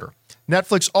third quarter.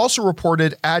 Netflix also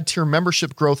reported ad tier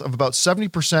membership growth of about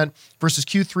 70% versus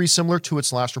Q3, similar to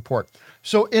its last report.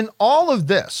 So in all of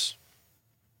this,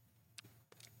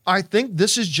 I think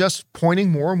this is just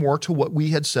pointing more and more to what we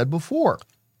had said before.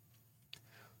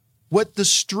 What the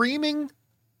streaming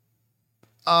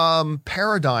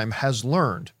paradigm has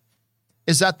learned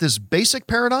is that this basic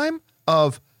paradigm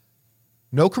of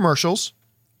no commercials,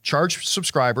 charge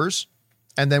subscribers,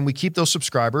 and then we keep those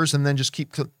subscribers and then just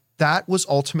keep, that was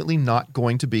ultimately not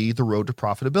going to be the road to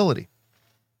profitability.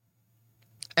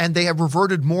 And they have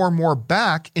reverted more and more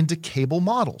back into cable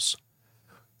models.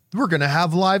 We're going to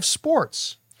have live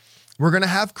sports. We're going to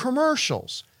have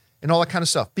commercials and all that kind of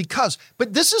stuff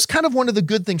but this is kind of one of the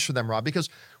good things for them, Rob, because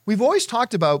we've always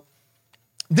talked about,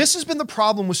 this has been the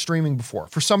problem with streaming before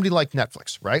for somebody like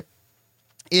Netflix, right?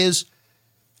 Is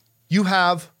you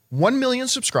have 1 million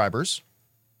subscribers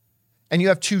and you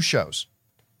have two shows.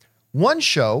 One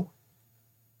show,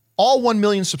 all 1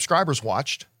 million subscribers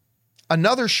watched.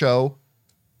 Another show,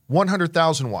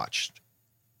 100,000 watched.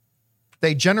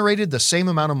 They generated the same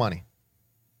amount of money.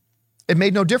 It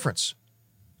made no difference.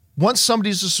 Once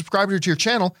somebody's a subscriber to your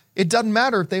channel, it doesn't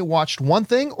matter if they watched one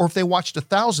thing or if they watched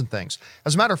 1,000 things.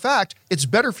 As a matter of fact, it's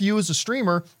better for you as a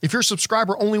streamer if your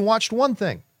subscriber only watched one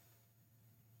thing.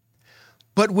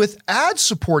 But with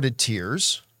ad-supported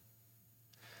tiers,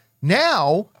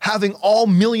 now having all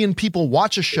million people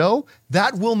watch a show,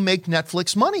 that will make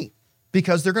Netflix money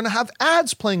because they're going to have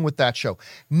ads playing with that show.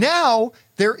 Now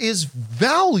there is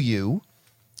value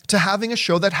to having a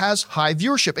show that has high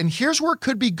viewership. And here's where it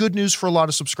could be good news for a lot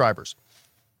of subscribers.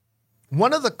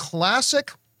 One of the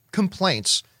classic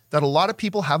complaints that a lot of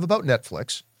people have about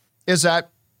Netflix is that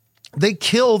they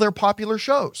kill their popular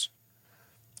shows.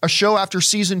 A show after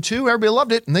season 2, everybody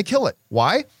loved it and they kill it.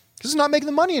 Why? Because it's not making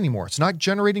the money anymore. It's not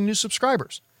generating new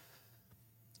subscribers.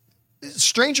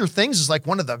 Stranger Things is like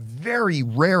one of the very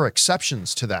rare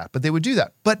exceptions to that, but they would do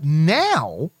that. But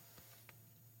now,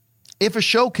 if a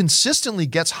show consistently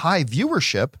gets high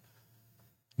viewership,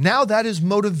 now that is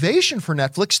motivation for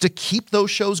Netflix to keep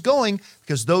those shows going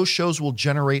because those shows will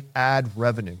generate ad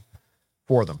revenue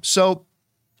for them. So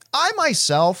I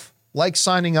myself like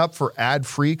signing up for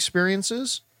ad-free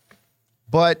experiences,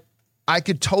 but I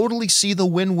could totally see the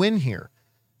win-win here.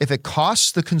 If it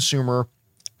costs the consumer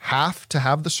half to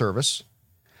have the service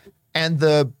and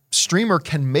the streamer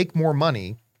can make more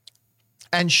money,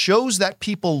 and shows that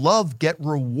people love get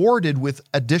rewarded with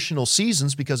additional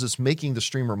seasons because it's making the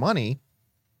streamer money.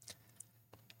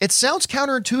 It sounds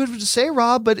counterintuitive to say,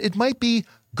 Rob, but it might be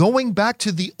going back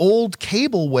to the old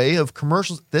cable way of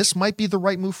commercials. This might be the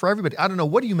right move for everybody. I don't know.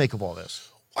 What do you make of all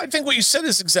this? I think what you said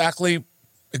is exactly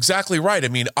right. I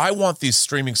mean, I want these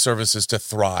streaming services to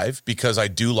thrive because I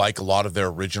do like a lot of their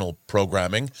original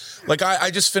programming. Like I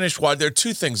just finished watching. There are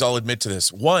two things I'll admit to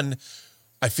this. One,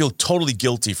 I feel totally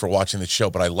guilty for watching the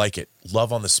show, but I like it.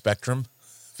 Love on the Spectrum.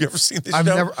 Have you ever seen this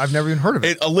show? I've never even heard of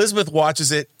it. Elizabeth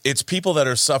watches it. It's people that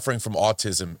are suffering from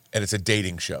autism, and it's a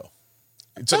dating show.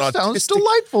 It's that sounds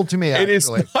delightful to me,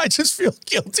 actually. It is. I just feel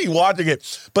guilty watching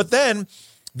it. But then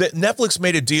Netflix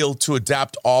made a deal to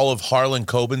adapt all of Harlan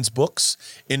Coben's books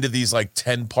into these like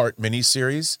 10-part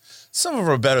miniseries. Some of them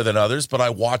are better than others, but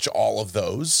I watch all of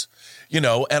those,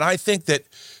 and I think that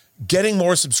getting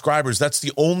more subscribers, that's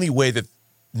the only way that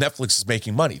Netflix is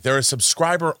making money. They're a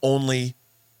subscriber-only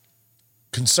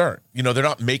concern. They're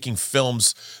not making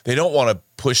films. They don't want to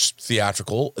push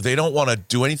theatrical. They don't want to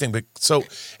do anything. But so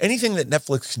anything that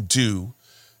Netflix can do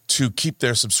to keep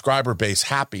their subscriber base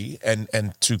happy and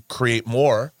to create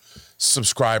more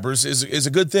subscribers is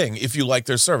a good thing if you like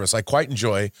their service. I quite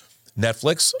enjoy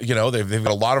Netflix. You know, they've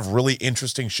got a lot of really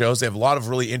interesting shows. They have a lot of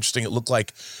really interesting, it looked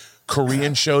like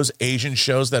Korean shows, Asian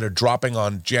shows that are dropping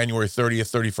on January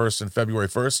 30th, 31st, and February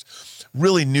 1st.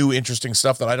 Really new, interesting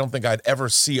stuff that I don't think I'd ever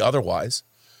see otherwise.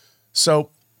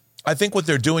 So I think what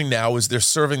they're doing now is they're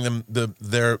serving them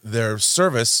their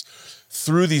service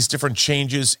through these different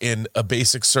changes in a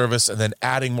basic service and then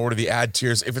adding more to the ad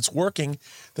tiers. If it's working,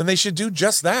 then they should do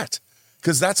just that,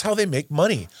 because that's how they make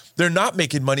money. They're not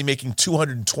making money making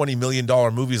 $220 million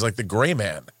movies like The Gray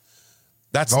Man.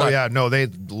 That's no, they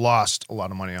lost a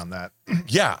lot of money on that.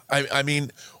 Yeah, I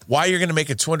mean, why you're going to make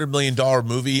a $200 million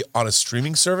movie on a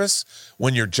streaming service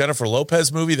when your Jennifer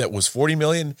Lopez movie that was $40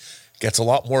 million gets a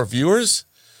lot more viewers?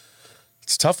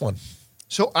 It's a tough one.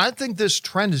 So I think this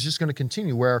trend is just going to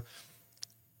continue, where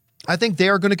I think they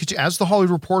are going to continue, as the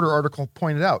Hollywood Reporter article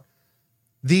pointed out.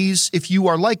 These, if you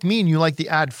are like me and you like the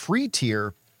ad-free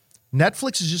tier,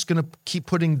 Netflix is just going to keep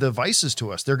putting devices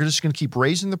to us. They're just going to keep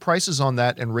raising the prices on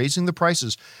that and raising the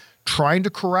prices, trying to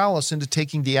corral us into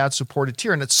taking the ad-supported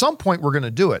tier. And at some point, we're going to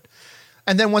do it.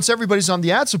 And then once everybody's on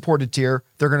the ad-supported tier,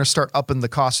 they're going to start upping the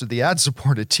cost of the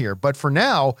ad-supported tier. But for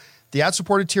now, the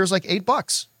ad-supported tier is like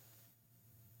 $8.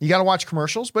 You got to watch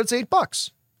commercials, but it's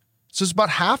 $8. So it's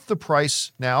about half the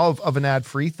price now of an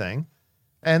ad-free thing.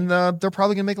 And they're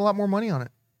probably going to make a lot more money on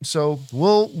it. So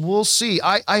we'll see.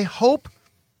 I hope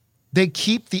they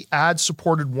keep the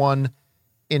ad-supported one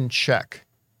in check,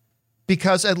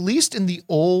 because at least in the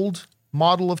old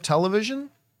model of television,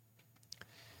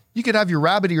 you could have your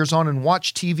rabbit ears on and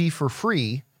watch TV for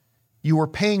free. You were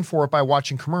paying for it by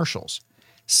watching commercials.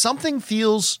 Something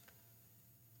feels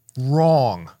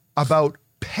wrong about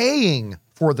paying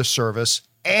for the service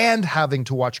and having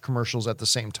to watch commercials at the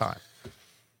same time.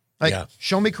 Like,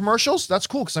 Show me commercials. That's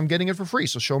cool, because I'm getting it for free.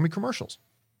 So show me commercials.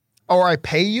 Or I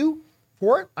pay you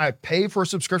for it. I pay for a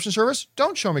subscription service.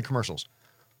 Don't show me commercials.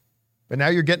 But now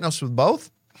you're getting us with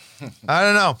both? I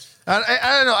don't know.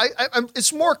 I don't know.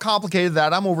 It's more complicated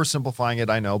than that. I'm oversimplifying it,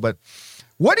 I know. But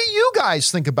what do you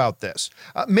guys think about this?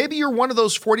 Maybe you're one of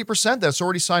those 40% that's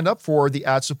already signed up for the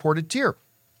ad-supported tier.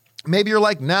 Maybe you're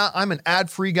like, nah, I'm an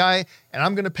ad-free guy, and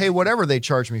I'm going to pay whatever they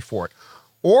charge me for it.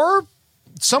 Or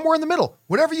somewhere in the middle.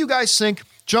 Whatever you guys think,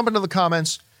 jump into the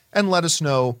comments and let us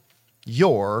know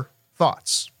your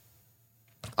thoughts.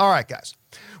 All right, guys.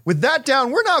 With that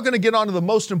down, we're now going to get on to the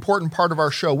most important part of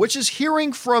our show, which is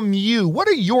hearing from you. What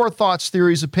are your thoughts,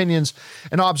 theories, opinions,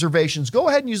 and observations? Go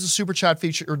ahead and use the super chat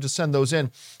feature to send those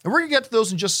in. And we're going to get to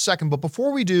those in just a second. But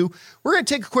before we do, we're going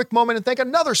to take a quick moment and thank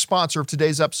another sponsor of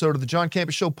today's episode of the John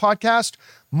Campea Show podcast,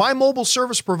 my mobile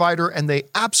service provider, and they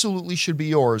absolutely should be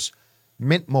yours,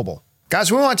 Mint Mobile.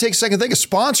 Guys, we want to take a second to thank a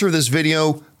sponsor of this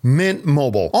video, Mint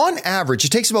Mobile. On average, it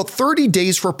takes about 30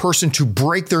 days for a person to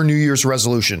break their New Year's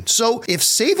resolution. So if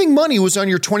saving money was on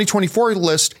your 2024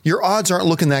 list, your odds aren't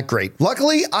looking that great.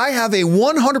 Luckily, I have a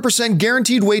 100%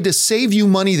 guaranteed way to save you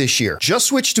money this year. Just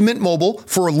switch to Mint Mobile.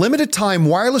 For a limited time,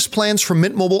 wireless plans from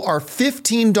Mint Mobile are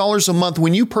 $15 a month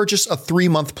when you purchase a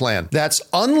 3-month plan. That's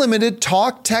unlimited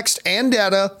talk, text, and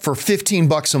data for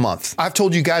 $15 a month. I've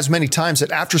told you guys many times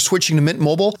that after switching to Mint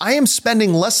Mobile, I am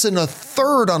spending less than a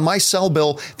third on my cell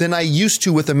bill than I used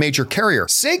to with a major carrier.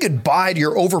 Say goodbye to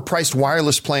your overpriced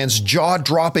wireless plans,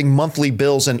 jaw-dropping monthly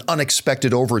bills, and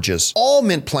unexpected overages. All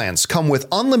Mint plans come with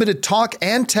unlimited talk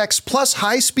and text plus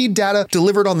high-speed data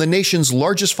delivered on the nation's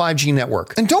largest 5G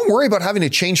network. And don't worry about having to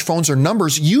change phones or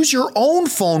numbers. Use your own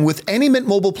phone with any Mint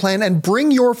Mobile plan and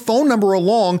bring your phone number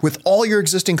along with all your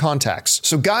existing contacts.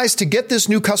 So guys, to get this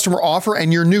new customer offer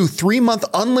and your new 3-month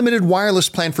unlimited wireless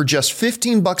plan for just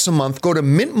 $15 a month, go to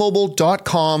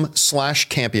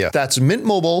mintmobile.com/Campea. That's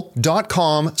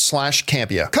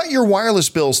mintmobile.com/Campea. Cut your wireless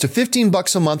bills to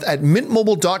 $15 a month at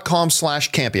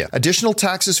mintmobile.com/Campea. Additional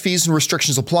taxes, fees, and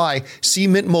restrictions apply. See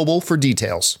Mint Mobile for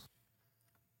details.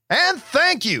 And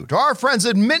thank you to our friends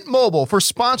at Mint Mobile for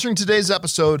sponsoring today's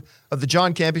episode of the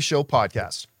John Campea Show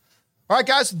podcast. All right,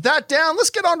 guys, with that down,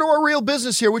 let's get on to our real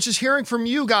business here, which is hearing from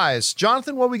you guys.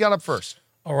 Jonathan, what we got up first?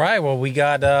 All right, well, we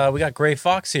got Gray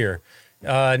Fox here.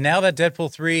 Now that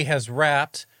Deadpool 3 has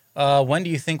wrapped, when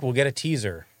do you think we'll get a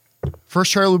teaser?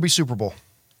 First trailer will be Super Bowl.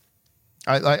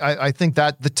 I think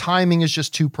that the timing is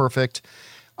just too perfect.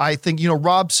 I think,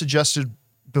 Rob suggested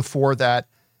before that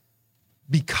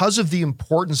because of the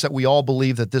importance that we all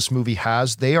believe that this movie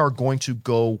has, they are going to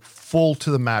go full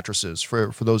to the mattresses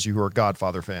for those of you who are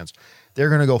Godfather fans. They're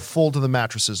going to go full to the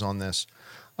mattresses on this.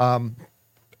 And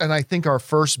I think our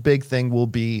first big thing will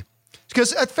be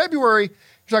Because at February,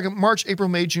 you're talking March, April,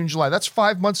 May, June, July. That's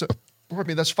 5 months.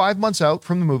 That's 5 months out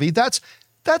from the movie. That's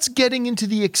getting into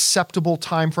the acceptable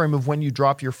time frame of when you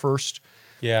drop your first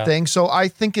thing. So I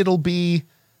think it'll be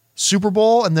Super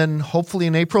Bowl, and then hopefully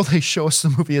in April they show us the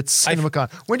movie at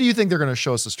CinemaCon. When do you think they're going to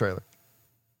show us this trailer?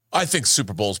 I think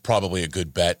Super Bowl is probably a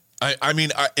good bet. I mean,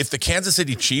 if the Kansas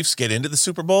City Chiefs get into the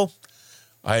Super Bowl,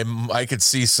 I could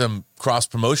see some cross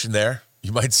promotion there.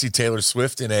 You might see Taylor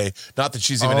Swift in not that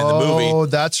she's even in the movie. Oh,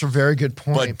 that's a very good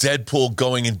point. But Deadpool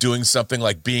going and doing something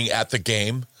like being at the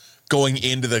game, going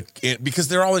into because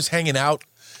they're always hanging out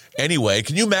anyway.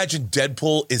 Can you imagine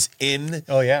Deadpool is in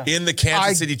the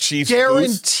Kansas City Chiefs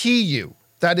guarantee you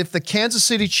that if the Kansas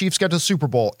City Chiefs get to the Super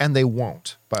Bowl, and they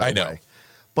won't, by the way.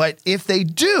 But if they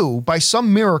do, by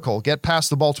some miracle, get past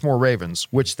the Baltimore Ravens,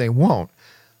 which they won't,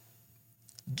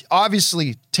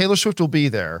 obviously Taylor Swift will be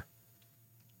there.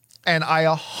 And I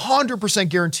 100%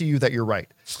 guarantee you that you're right.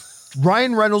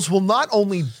 Ryan Reynolds will not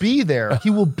only be there, he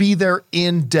will be there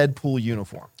in Deadpool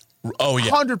uniform. Oh, yeah.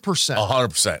 100%.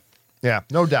 100%. Yeah,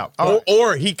 no doubt.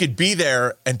 Or he could be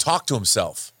there and talk to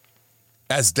himself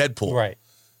as Deadpool. Right.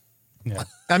 Yeah.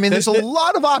 I mean, there's a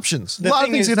lot of options. A lot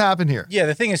of things could happen here. Yeah,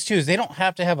 the thing is, too, is they don't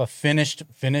have to have a finished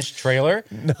trailer.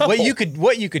 No. What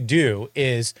you could do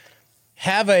is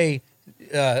have a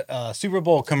Super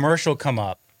Bowl commercial come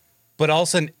up, but all of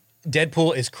a sudden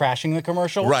Deadpool is crashing the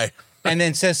commercial. Right. And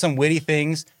then says some witty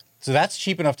things. So that's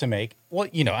cheap enough to make. Well,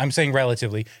 I'm saying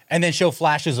relatively. And then show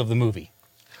flashes of the movie.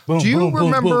 Boom, do you boom,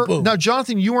 remember? Boom, boom, boom. Now,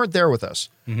 Jonathan, you weren't there with us,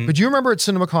 but do you remember at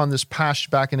CinemaCon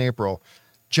back in April,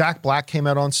 Jack Black came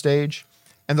out on stage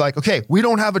and they're like, okay, we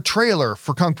don't have a trailer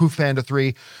for Kung Fu Panda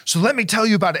 3, so let me tell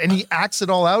you about it. And he acts it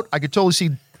all out. I could totally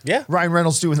see Ryan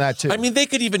Reynolds doing that too. I mean, they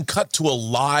could even cut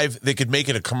to they could make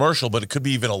it a commercial, but it could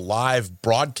be even a live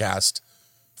broadcast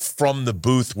from the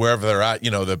booth wherever they're at,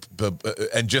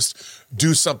 and just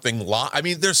do something live. I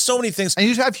mean, there's so many things. And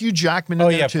you'd have Hugh Jackman in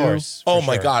there too. Of course. Oh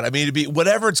my God. I mean, it'd be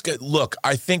whatever it's good. Look,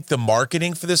 I think the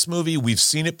marketing for this movie, we've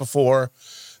seen it before.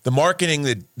 The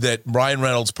marketing that Ryan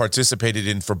Reynolds participated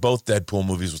in for both Deadpool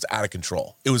movies was out of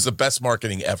control. It was the best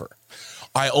marketing ever.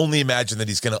 I only imagine that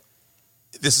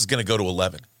this is going to go to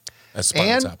 11, as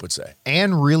Spinal Tap would say.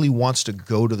 Anne really wants to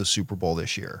go to the Super Bowl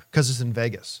this year because it's in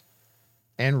Vegas.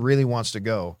 Anne really wants to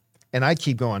go. And I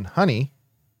keep going, honey,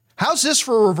 how's this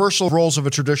for a reversal of roles of a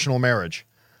traditional marriage?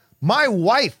 My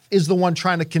wife is the one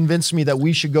trying to convince me that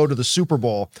we should go to the Super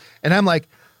Bowl. And I'm like,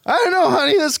 I don't know,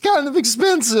 honey, that's kind of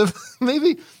expensive.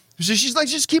 Maybe. So she's like,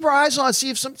 just keep our eyes on it,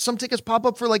 see if some tickets pop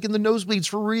up for like in the nosebleeds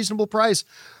for a reasonable price.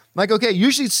 I'm like, okay,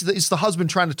 usually it's the husband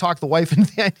trying to talk the wife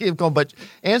into the idea of going, but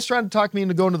Anne's trying to talk me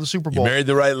into going to the Super Bowl. You married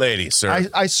the right lady, sir.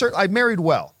 I married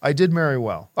well. I did marry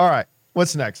well. All right,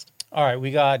 what's next? All right,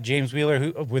 we got James Wheeler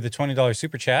who with a $20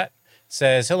 super chat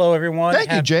says, "Hello everyone.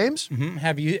 Thank you, James.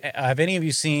 Have any of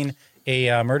you seen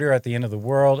a Murder at the End of the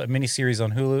World, a miniseries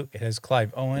on Hulu? It has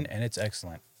Clive Owen and it's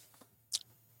excellent.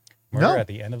 Murder at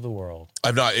the End of the World.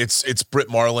 I've not. It's Britt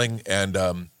Marling and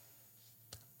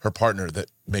her partner that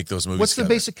make those movies. What's the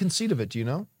basic conceit of it? Do you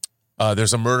know?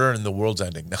 There's a murder and the world's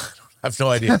ending. No, I have no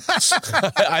idea.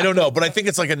 I don't know, but I think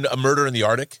it's like a murder in the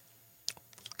Arctic.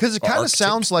 Because it kind of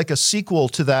sounds like a sequel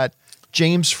to that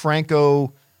James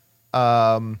Franco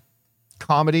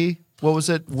comedy. What was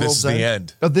it? This is the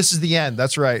End. Oh, This is the End.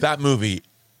 That's right. That movie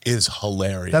is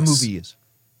hilarious. That movie is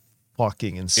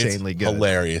fucking insanely good.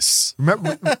 Hilarious.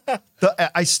 Remember,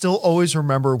 I still always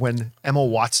remember when Emma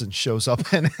Watson shows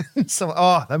up in it.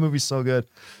 That movie's so good.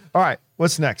 All right,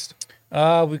 what's next?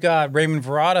 We got Raymond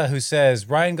Verrata who says,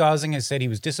 Ryan Gosling has said he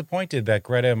was disappointed that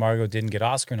Greta and Margot didn't get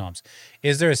Oscar noms.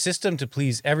 Is there a system to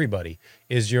please everybody?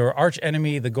 Is your arch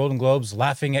enemy, the Golden Globes,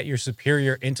 laughing at your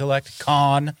superior intellect?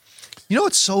 Con. You know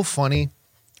what's so funny?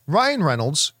 Ryan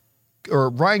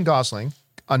Gosling,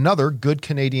 another good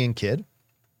Canadian kid,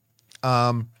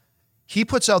 he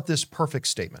puts out this perfect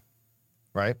statement,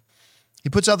 right? He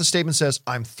puts out the statement, says,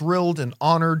 I'm thrilled and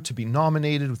honored to be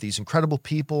nominated with these incredible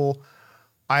people.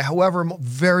 I, however, am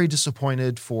very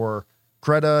disappointed for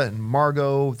Greta and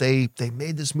Margot. They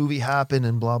made this movie happen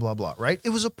and blah, blah, blah, right? It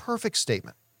was a perfect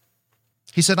statement.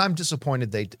 He said, I'm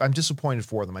disappointed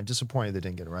for them. I'm disappointed they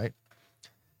didn't get it right.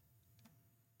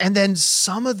 And then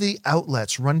some of the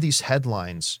outlets run these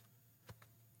headlines.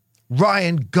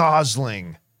 Ryan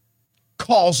Gosling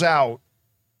calls out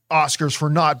Oscars for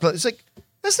not, but it's like,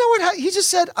 that's not what he just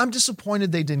said. I'm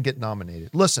disappointed they didn't get nominated.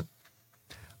 Listen,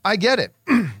 I get it.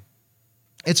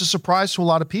 It's a surprise to a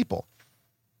lot of people.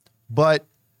 But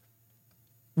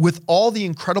with all the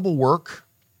incredible work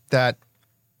that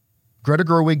Greta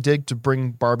Gerwig did to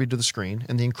bring Barbie to the screen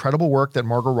and the incredible work that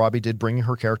Margot Robbie did bringing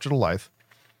her character to life,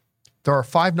 there are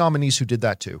 5 nominees who did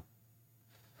that too.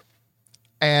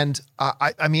 And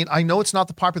I mean, I know it's not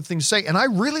the popular thing to say, and I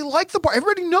really like the Barbie.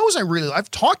 Everybody knows I've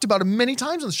talked about it many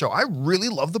times on the show. I really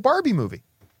love the Barbie movie.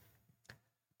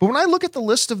 But when I look at the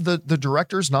list of the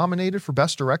directors nominated for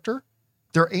Best Director,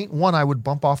 there ain't one I would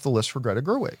bump off the list for Greta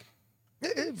Gerwig.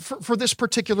 For this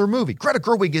particular movie. Greta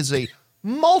Gerwig is a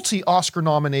multi-Oscar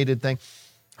nominated thing.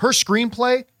 Her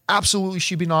screenplay, absolutely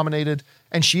she'd be nominated,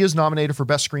 and she is nominated for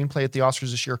Best Screenplay at the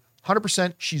Oscars this year.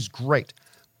 100%, she's great.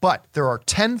 But there are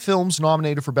 10 films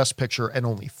nominated for Best Picture and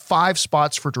only 5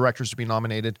 spots for directors to be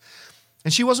nominated,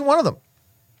 and she wasn't one of them.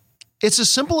 It's as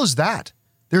simple as that.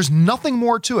 There's nothing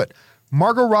more to it.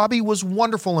 Margot Robbie was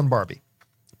wonderful in Barbie,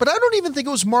 but I don't even think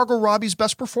it was Margot Robbie's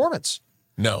best performance.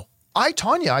 No. I,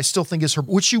 Tonya, I still think is her,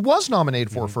 which she was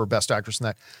nominated for Best Actress in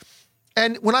that.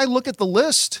 And when I look at the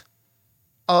list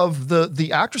of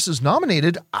the actresses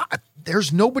nominated,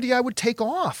 there's nobody I would take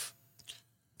off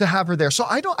to have her there. So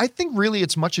I think really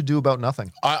it's much ado about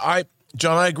nothing.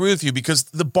 John, I agree with you because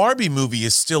the Barbie movie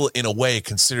is still in a way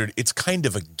considered, it's kind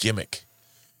of a gimmick,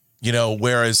 you know,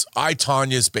 whereas I,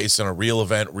 Tonya is based on a real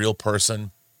event, real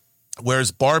person.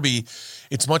 Whereas Barbie,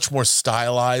 it's much more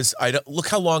stylized. Look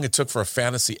how long it took for a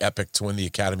fantasy epic to win the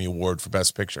Academy Award for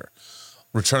Best Picture.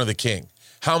 Return of the King.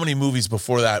 How many movies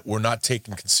before that were not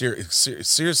taken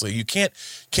seriously? You can't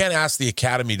ask the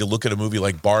Academy to look at a movie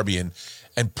like Barbie and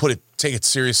take it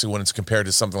seriously when it's compared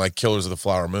to something like Killers of the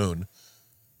Flower Moon.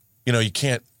 You know, you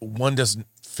can't. One doesn't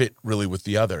fit really with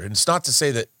the other. And it's not to say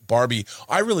that Barbie.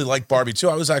 I really like Barbie too.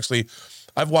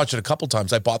 I've watched it a couple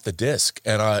times. I bought the disc,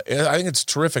 and I think it's a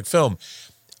terrific film.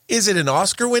 Is it an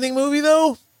Oscar-winning movie,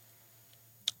 though?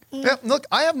 Yeah, look,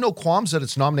 I have no qualms that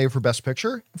it's nominated for Best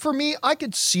Picture. For me, I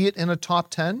could see it in a top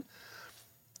 10.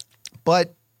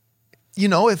 But, you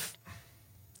know,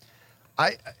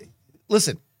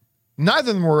 listen,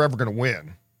 neither of them were ever going to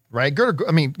win, right?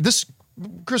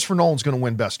 Christopher Nolan's going to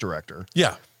win Best Director.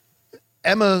 Yeah.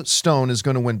 Emma Stone is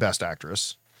going to win Best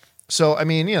Actress. So, I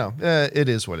mean, you know, it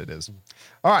is what it is.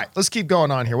 All right, let's keep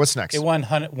going on here. What's next? It won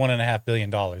 $1.5 billion.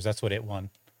 That's what it won.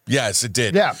 Yes, it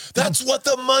did. Yeah. That's what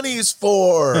the money's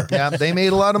for. Yeah, they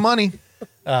made a lot of money.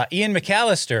 Ian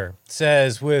McAllister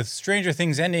says, with Stranger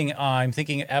Things ending, I'm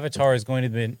thinking Avatar is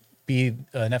going to be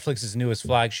Netflix's newest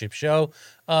flagship show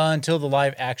until the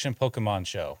live-action Pokemon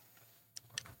show.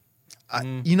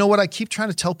 You know what I keep trying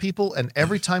to tell people, and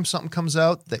every time something comes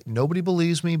out, that nobody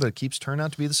believes me, but it keeps turning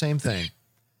out to be the same thing.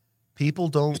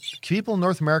 People in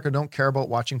North America don't care about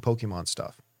watching Pokemon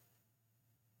stuff.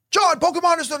 John,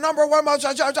 Pokemon is the number one.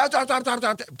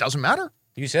 Doesn't matter.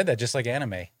 You said that just like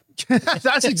anime.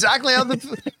 That's exactly how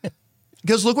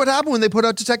because look what happened when they put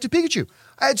out Detective Pikachu.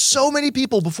 I had so many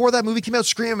people before that movie came out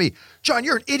screaming at me, John,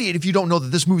 you're an idiot if you don't know that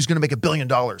this movie's going to make $1 billion.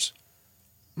 I'm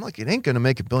like, it ain't going to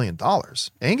make $1 billion. It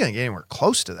ain't going to get anywhere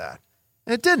close to that.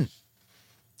 And it didn't.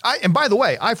 And by the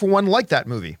way, I, for one, like that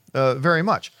movie very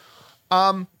much.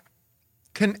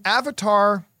 Can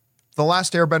Avatar, The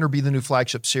Last Airbender be the new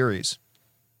flagship series?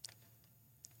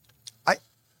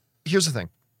 Here's the thing.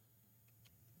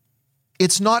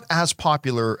 It's not as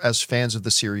popular as fans of the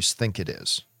series think it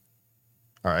is.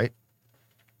 All right?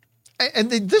 And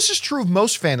this is true of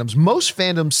most fandoms. Most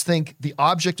fandoms think the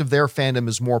object of their fandom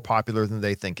is more popular than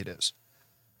they think it is.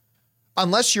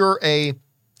 Unless you're a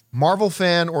Marvel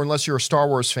fan or unless you're a Star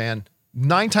Wars fan,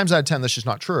 9 times out of 10, that's just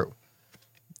not true.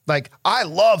 Like, I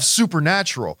love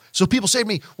Supernatural. So people say to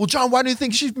me, well, John, why do you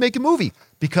think you should make a movie?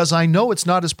 Because I know it's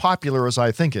not as popular as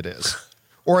I think it is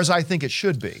or as I think it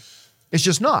should be. It's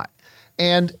just not.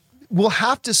 And we'll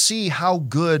have to see how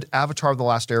good Avatar: The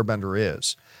Last Airbender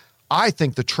is. I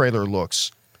think the trailer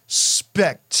looks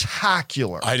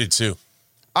spectacular. I did too.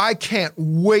 I can't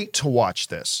wait to watch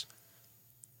this.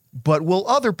 But will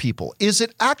other people? Is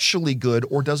it actually good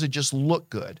or does it just look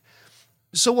good?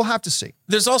 So we'll have to see.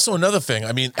 There's also another thing.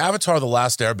 I mean, Avatar: The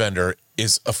Last Airbender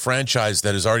is a franchise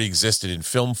that has already existed in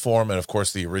film form and, of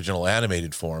course, the original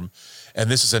animated form. And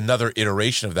this is another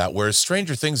iteration of that, whereas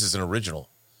Stranger Things is an original.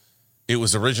 It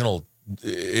was original.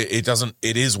 It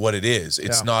is what it is.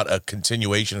 It's not a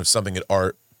continuation of something that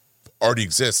already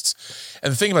exists.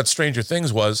 And the thing about Stranger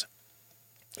Things was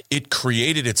it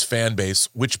created its fan base,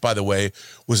 which, by the way,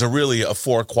 was really a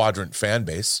 4-quadrant fan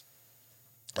base.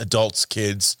 Adults,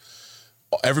 kids,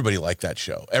 everybody liked that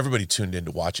show. Everybody tuned in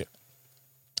to watch it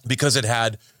because it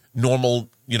had normal,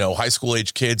 high school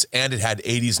age kids, and it had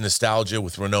 80s nostalgia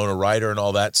with Winona Ryder and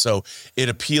all that. So it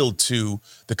appealed to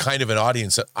the kind of an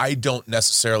audience that I don't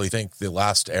necessarily think The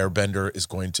Last Airbender is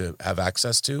going to have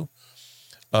access to.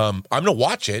 I'm going to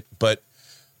watch it, but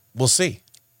we'll see.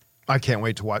 I can't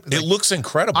wait to watch. It looks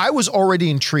incredible. I was already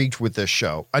intrigued with this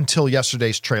show until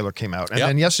yesterday's trailer came out. And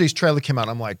then yesterday's trailer came out.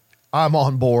 I'm like, I'm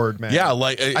on board, man. Yeah,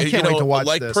 like I can't wait to watch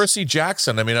like this. Percy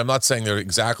Jackson. I mean, I'm not saying they're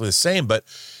exactly the same, but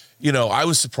I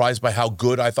was surprised by how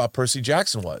good I thought Percy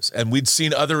Jackson was, and we'd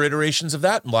seen other iterations of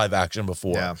that in live action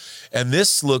before. Yeah. And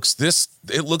it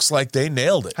looks like they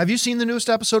nailed it. Have you seen the newest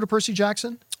episode of Percy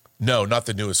Jackson? No, not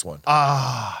the newest one.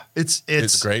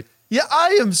 It's great. Yeah,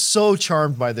 I am so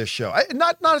charmed by this show.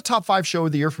 Not a top 5 show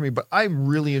of the year for me, but I'm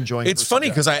really enjoying it. It's funny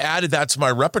because I added that to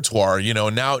my repertoire.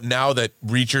 Now that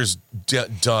Reacher's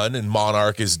done and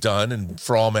Monarch is done and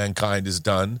For All Mankind is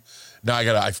done. Now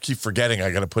I keep forgetting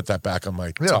I got to put that back on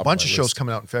my. We got a bunch of of shows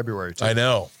coming out in February too. I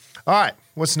know. All right,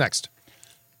 what's next?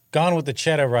 Gone with the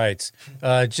Cheddar writes,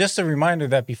 just a reminder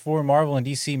that before Marvel and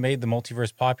DC made the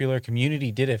multiverse popular,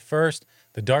 Community did it first.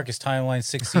 The darkest timeline,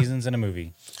 6 seasons in a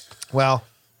movie. Well,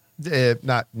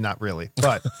 not really,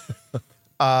 but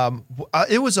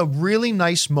it was a really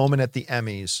nice moment at the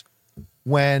Emmys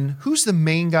when who's the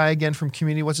main guy again from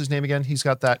Community? What's his name again? He's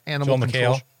got that animal Joel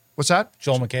control. McHale. What's that?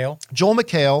 Joel McHale. Joel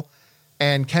McHale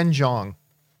and Ken Jeong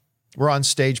were on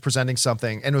stage presenting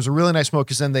something, and it was a really nice moment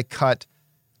because then they cut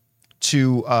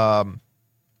to why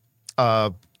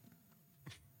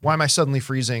am I suddenly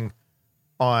freezing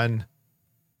on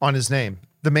his name?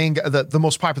 The main guy, the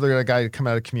most popular guy to come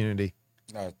out of Community.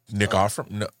 Nick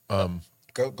Offerman. No,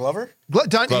 Glover?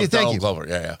 Thank you. Donald Glover.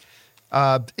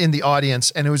 Yeah. In the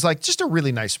audience, and it was like just a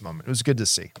really nice moment. It was good to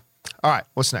see. All right,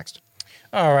 what's next?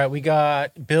 All right, we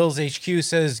got Bills HQ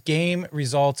says, game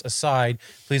results aside,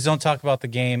 please don't talk about the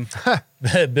game.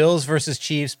 Bills versus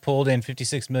Chiefs pulled in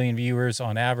 56 million viewers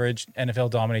on average. NFL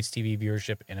dominates TV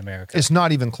viewership in America. It's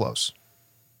not even close.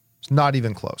 It's not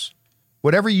even close.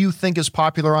 Whatever you think is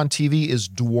popular on TV is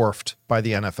dwarfed by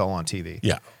the NFL on TV.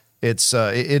 Yeah.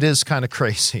 It is kind of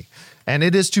crazy, and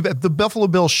it is too bad. The Buffalo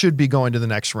Bills should be going to the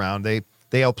next round.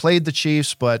 They outplayed the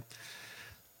Chiefs, but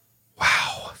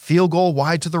wow, field goal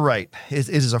wide to the right. It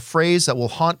is a phrase that will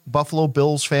haunt Buffalo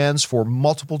Bills fans for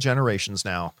multiple generations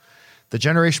now. The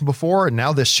generation before and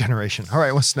now this generation. All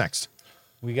right, what's next?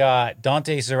 We got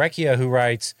Dante Zarecchia who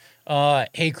writes,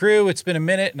 hey crew, it's been a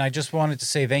minute and I just wanted to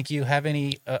say thank you. Have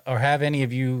any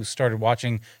of you started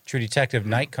watching True Detective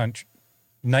Night Country?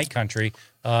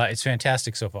 It's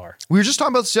fantastic so far. We were just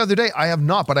talking about this the other day. I have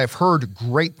not, but I've heard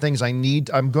great things. I'm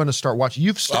going to start watching.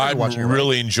 You've started watching it, right?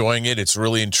 Really enjoying it. It's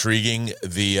really intriguing.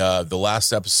 The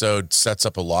last episode sets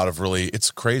up a lot of it's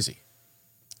crazy.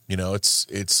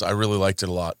 I really liked it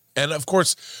a lot. And of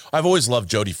course, I've always loved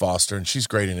Jodie Foster, and she's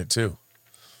great in it too.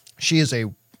 She is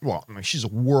she's a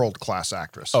world-class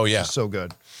actress. Oh, yeah. She's so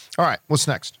good. All right, what's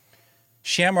next?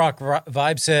 Shamrock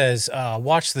Vibe says,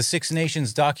 watch the Six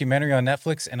Nations documentary on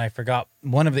Netflix, and I forgot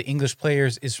one of the English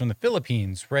players is from the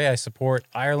Philippines. Ray, I support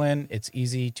Ireland. It's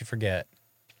easy to forget.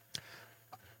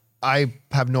 I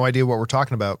have no idea what we're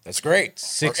talking about. That's great.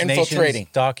 Six We're Nations infiltrating.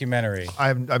 documentary.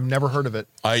 I've never heard of it.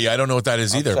 I don't know what that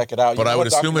is either. check it out. You But know I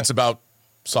would what assume it's about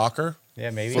soccer.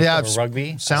 Yeah, maybe. Yeah, Or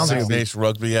rugby. sounds like Six it'd be- Nations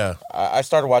rugby, yeah. I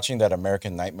started watching that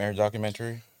American Nightmare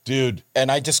documentary, Dude.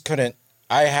 and I just couldn't.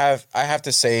 I have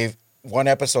to save one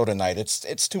episode a night.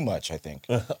 It's too much. I think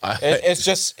it's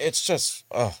just.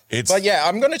 But yeah,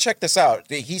 I'm gonna check this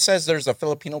out. He says there's a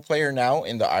Filipino player now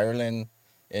in the Ireland.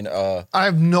 I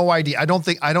have no idea. I don't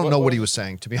know what he was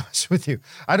saying, to be honest with you.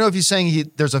 I don't know if he's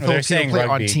saying there's a No, they're Filipino saying player on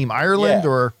rugby. Team Ireland Yeah.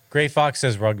 or Gray Fox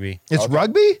says rugby. it's Okay.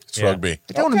 rugby. It's Yeah. rugby.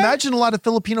 I don't imagine a lot of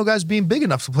Filipino guys being big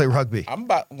enough to play rugby. I'm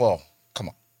about. Well, come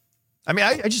on. I mean,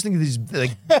 I just think of these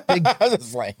like big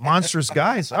It's like- monstrous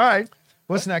guys. All right,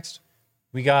 what's next?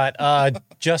 We got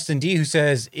Justin D who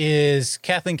says, is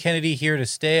Kathleen Kennedy here to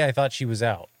stay? I thought she was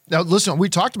out. Now, listen, we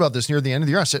talked about this near the end of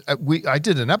the year. I said I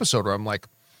did an episode where I'm like,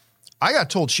 I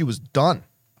got told she was done,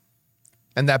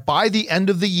 and that by the end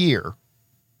of the year,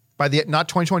 not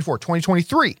 2024,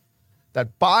 2023,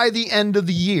 that by the end of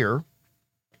the year,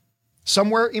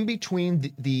 somewhere in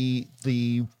between the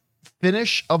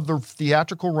finish of the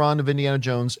theatrical run of Indiana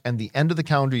Jones and the end of the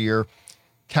calendar year,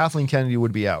 Kathleen Kennedy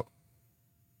would be out.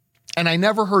 And I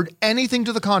never heard anything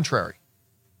to the contrary.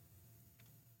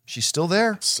 She's still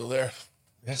there. Still there.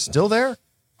 Still there.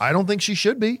 I don't think she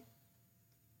should be.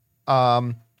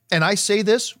 And I say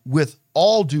this with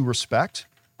all due respect.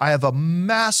 I have a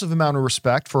massive amount of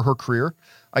respect for her career.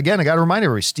 Again, I got to remind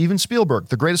everybody, Steven Spielberg,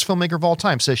 the greatest filmmaker of all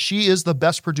time, says she is the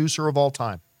best producer of all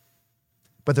time.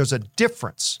 But there's a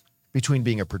difference between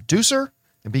being a producer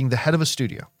and being the head of a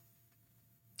studio.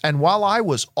 And while I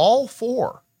was all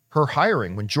for her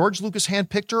hiring, when George Lucas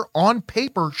handpicked her, on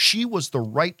paper, she was the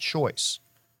right choice.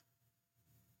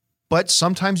 But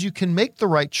sometimes you can make the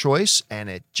right choice and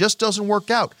it just doesn't work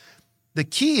out. The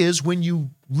key is when you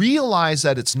realize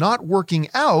that it's not working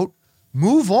out,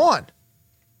 move on.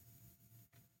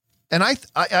 And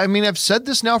I mean, I've said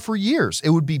this now for years. It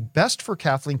would be best for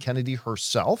Kathleen Kennedy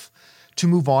herself to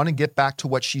move on and get back to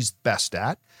what she's best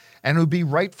at. And it would be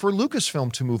right for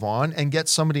Lucasfilm to move on and get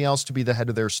somebody else to be the head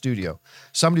of their studio.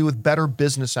 Somebody with better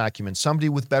business acumen, somebody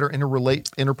with better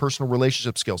interpersonal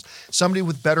relationship skills, somebody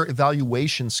with better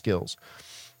evaluation skills,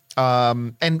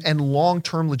 and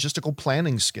long-term logistical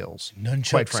planning skills.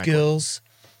 Nunchuck skills.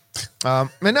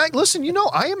 And listen,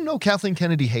 I am no Kathleen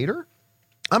Kennedy hater.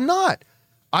 I'm not.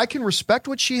 I can respect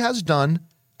what she has done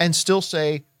and still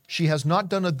say she has not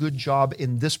done a good job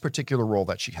in this particular role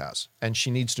that she has, and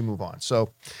she needs to move on.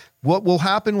 So what will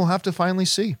happen, we'll have to finally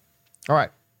see. All right,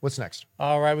 what's next?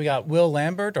 All right, we got Will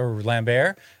Lambert.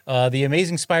 The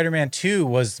Amazing Spider-Man 2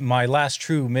 was my last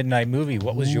true midnight movie.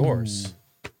 What was yours?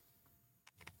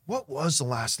 What was the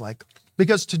last like?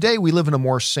 Because today we live in a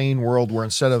more sane world where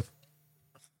instead of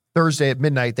Thursday at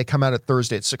midnight, they come out at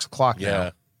Thursday at 6 o'clock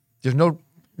now. There's no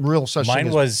real such thing.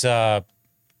 Mine was...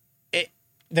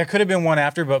 there could have been one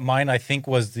after, but mine, I think,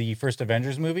 was the first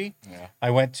Avengers movie. Yeah.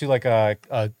 I went to like a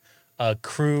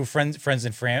crew, friends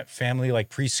and family, like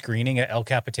pre-screening at El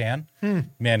Capitan.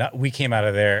 Man, we came out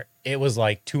of there. It was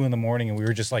like 2 a.m. and we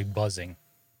were just like buzzing.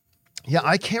 Yeah,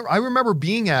 I remember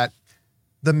being at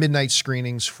the midnight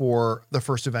screenings for the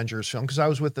first Avengers film because I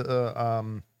was with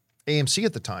the AMC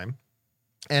at the time,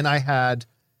 and I had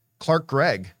Clark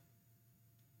Gregg,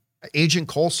 Agent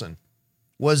Coulson,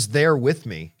 was there with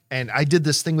me. And I did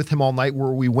this thing with him all night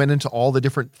where we went into all the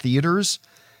different theaters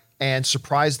and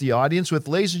surprised the audience with,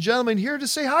 ladies and gentlemen, here to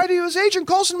say hi to you is Agent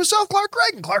Coulson himself, Clark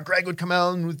Gregg. And Clark Gregg would come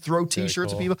out and would throw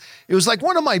T-shirts at people. It was like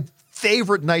one of my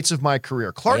favorite nights of my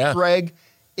career. Clark Gregg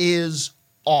is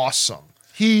awesome.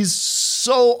 He's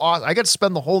so awesome. I got to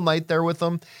spend the whole night there with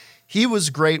him. He was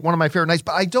great. One of my favorite nights.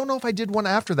 But I don't know if I did one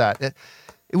after that.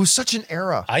 It was such an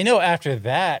era. I know after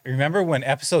that, remember when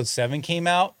episode 7 came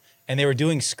out? And they were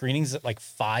doing screenings at like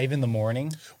 5 a.m.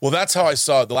 Well, that's how I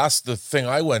saw it. The thing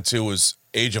I went to was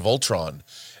Age of Ultron,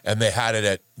 and they had it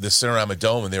at the Cinerama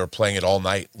Dome, and they were playing it all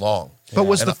night long. But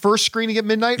was the first screening at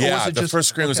midnight? Yeah, or was it the first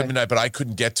screening was at midnight, but I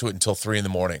couldn't get to it until 3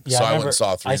 a.m. Yeah, so I went and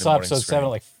saw 3 I saw a.m. episode 7.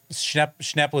 Like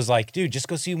Schnepp was like, dude, just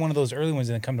go see one of those early ones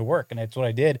and then come to work. And that's what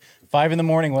I did. 5 a.m,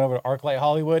 went over to ArcLight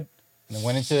Hollywood, and then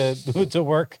went into to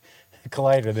work.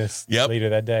 Collider later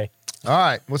that day. All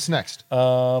right, what's next?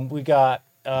 We got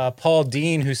Paul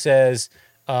Dean, who says,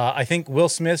 I think Will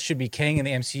Smith should be king in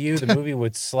the MCU. The movie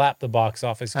would slap the box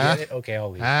office. Get it? Okay, I'll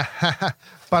leave.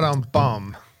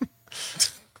 Bum.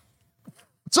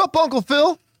 What's up, Uncle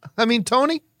Phil? I mean,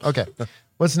 Tony? Okay.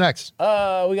 What's next? We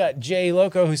got Jay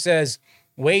Loco, who says,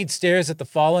 Wade stares at the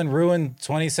fallen, ruined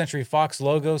 20th Century Fox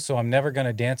logo, so I'm never going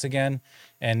to dance again.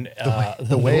 And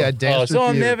the way I danced with you. So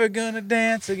I'm never going to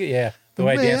dance again. Yeah, the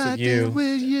way I danced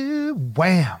with you.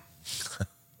 Wham.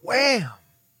 Wham.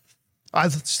 I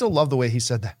still love the way he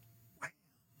said that.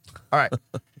 All right.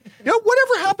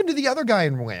 Whatever happened to the other guy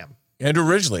in Wham? Andrew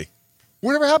Ridgeley.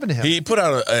 Whatever happened to him? He put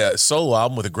out a solo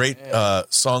album with a great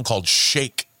song called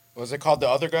Shake. Was it called The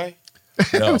Other Guy?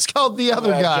 No. It was called The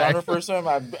Other Guy. Genre for some?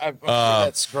 I'm sure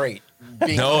that's great.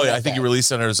 No, I think he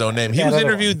released it under his own name. He was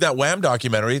interviewed in that Wham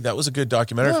documentary. That was a good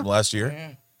documentary from last year.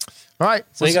 Yeah. All right.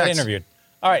 So he got interviewed.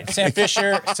 All right. Sam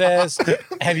Fisher says,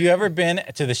 have you ever been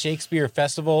to the Shakespeare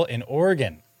Festival in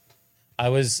Oregon? I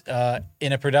was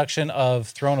in a production of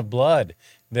Throne of Blood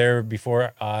there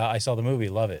before I saw the movie.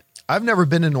 Love it. I've never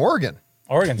been in Oregon.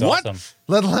 Oregon's awesome.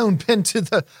 Let alone been to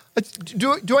the...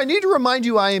 Do I need to remind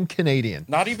you I am Canadian?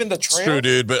 Not even the trail? It's true,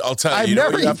 dude, but I'll tell you.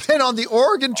 I've never even been on the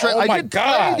Oregon Trail. Oh my I did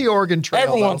God. play the Oregon Trail.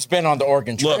 Everyone's been on the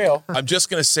Oregon Trail. Look, I'm just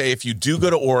going to say, if you do go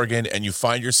to Oregon and you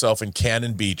find yourself in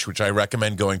Cannon Beach, which I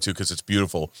recommend going to because it's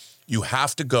beautiful, you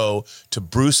have to go to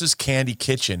Bruce's Candy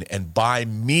Kitchen and buy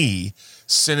me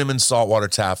cinnamon saltwater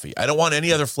taffy. I don't want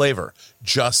any other flavor,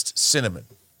 just cinnamon.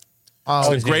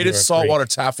 It's the greatest saltwater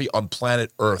taffy on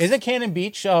planet Earth. Is it Cannon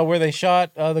Beach where they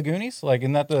shot the Goonies? Like,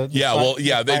 isn't that the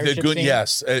the Goonies?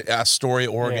 Yes, Astoria,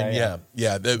 Oregon.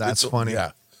 Yeah. That's funny.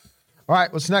 Yeah. All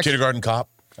right, what's next? Kindergarten Cop.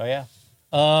 Oh yeah.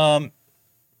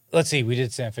 Let's see. We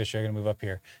did Sam Fisher. I'm gonna move up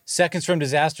here. Seconds from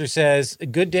Disaster says,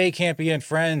 "Good day, Campy and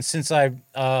friends. Since live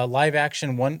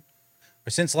action One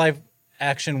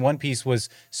Piece was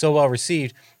so well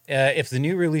received." If the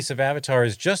new release of Avatar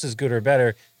is just as good or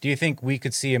better, do you think we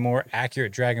could see a more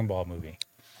accurate Dragon Ball movie?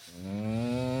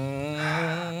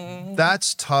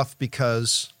 That's tough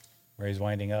because where he's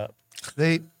winding up.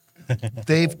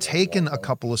 They've taken a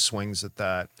couple of swings at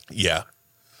that. Yeah.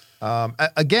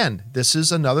 Again, this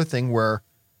is another thing where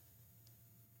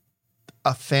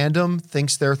a fandom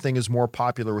thinks their thing is more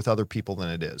popular with other people than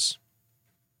it is.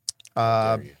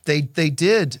 They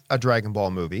did a Dragon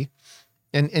Ball movie,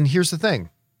 and here's the thing.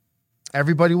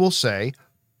 everybody will say,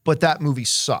 but that movie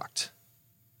sucked.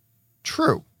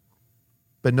 True.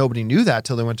 But nobody knew that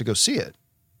till they went to go see it.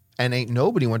 And ain't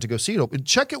nobody went to go see it.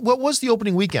 Check it. What was the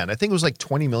opening weekend? I think it was like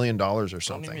 $20 million or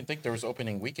something. I don't even think there was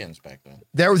opening weekends back then.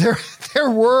 There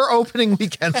were opening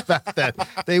weekends back then.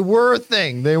 They were a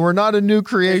thing. They were not a new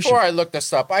creation. Before I look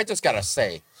this up, I just gotta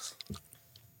say,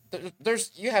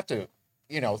 you have to,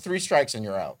 3 strikes and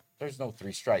you're out. There's no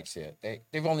 3 strikes yet.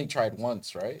 They've only tried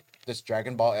once, right? This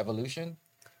Dragon Ball Evolution,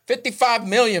 55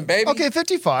 million, baby. Okay,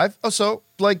 55. Oh, so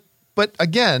but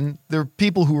again, there are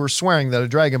people who were swearing that a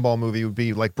Dragon Ball movie would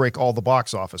be like break all the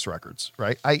box office records,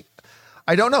 right? I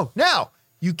don't know. Now,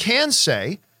 you can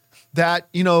say that,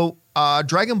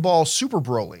 Dragon Ball Super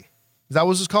Broly. That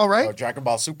was it's called, right? Oh, Dragon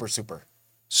Ball Super. Super?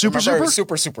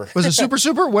 Super. Was it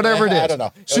Super? Whatever it is. I don't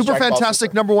know. Super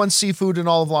Fantastic, #1 seafood in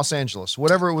all of Los Angeles.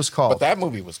 Whatever it was called. But that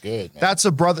movie was good, man. That's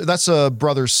a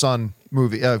brother's son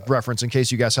movie reference in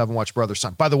case you guys haven't watched Brother's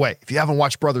Son. By the way, if you haven't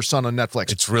watched Brother's Son on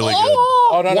Netflix, it's really good.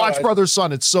 Oh, no, watch Brother's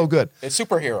Son. It's so good. It's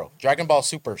superhero. Dragon Ball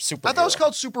Super. I thought it was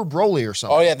called Super Broly or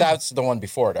something. Oh yeah, that's the one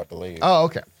before it, I believe. Oh,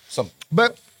 okay.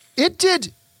 But it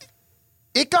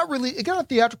got a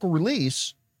theatrical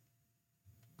release.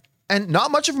 And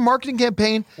not much of a marketing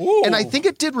campaign. Ooh. And I think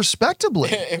it did respectably.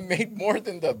 It made more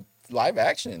than the live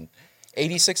action.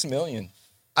 86 million.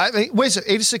 I mean, wait a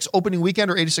second, 86 opening weekend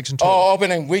or 86 in total? Oh,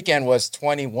 opening weekend was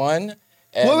 21.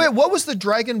 Wait, what was the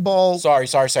Dragon Ball? Sorry.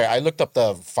 I looked up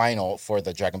the final for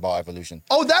the Dragon Ball Evolution.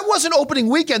 Oh, that wasn't opening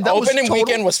weekend. That opening was total?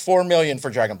 weekend was 4 million for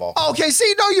Dragon Ball. Okay,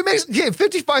 see, no, you made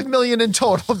 55 million in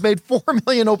total. Made 4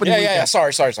 million opening weekend. Yeah.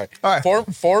 Sorry. All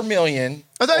right. 4 million.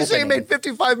 I thought you said you made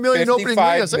 55 million opening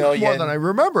weekend. That's more than I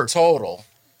remember. Total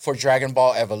for Dragon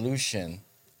Ball Evolution.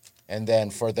 And then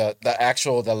for the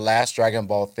last Dragon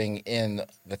Ball thing in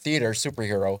the theater,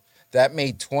 Superhero, that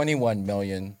made 21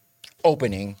 million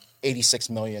opening, 86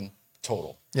 million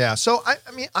total. Yeah, so I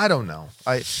mean, I don't know.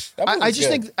 I just good.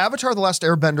 think Avatar: The Last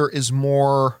Airbender is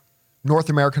more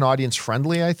North American audience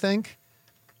friendly, I think,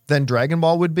 than Dragon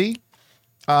Ball would be.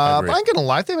 But I'm gonna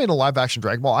lie, if they made a live action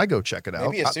Dragon Ball, I go check it out.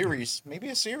 Maybe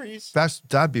a series.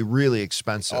 That'd be really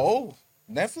expensive. Oh,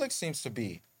 Netflix seems to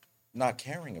be not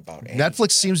caring about anything.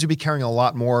 Netflix seems to be caring a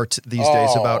lot more these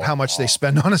days about how much they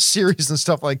spend on a series and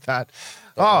stuff like that.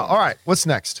 All right. What's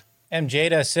next? M.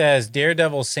 Jada says,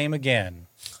 Daredevil, same again.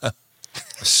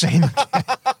 Same again.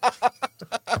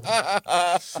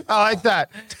 I like that.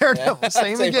 Daredevil,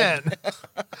 same again.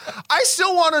 I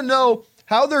still want to know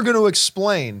how they're going to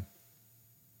explain,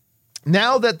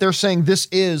 now that they're saying this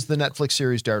is the Netflix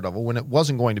series Daredevil, when it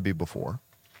wasn't going to be before.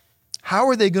 How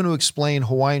are they going to explain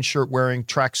Hawaiian shirt wearing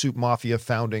tracksuit mafia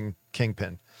founding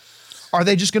Kingpin? Are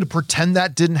they just going to pretend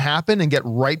that didn't happen and get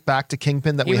right back to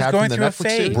Kingpin that we had from the Netflix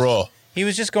series? Bro. He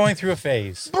was just going through a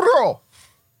phase. Bro.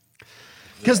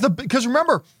 Because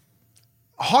remember,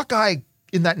 Hawkeye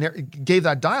gave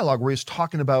that dialogue where he was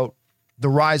talking about the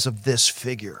rise of this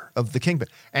figure of the Kingpin.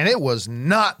 And it was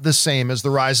not the same as the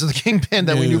rise of the Kingpin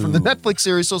that we knew from the Netflix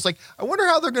series. So it's like, I wonder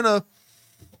how they're going to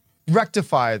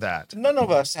rectify that. None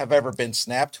of us have ever been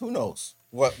snapped. Who knows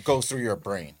what goes through your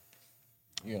brain?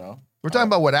 We're talking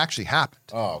about what actually happened.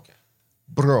 Oh, okay.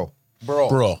 Bro.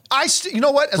 You know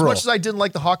what? As much as I didn't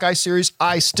like the Hawkeye series,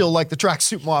 I still like the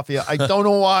Tracksuit Mafia. I don't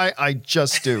know why. I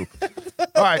just do.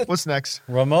 All right, what's next?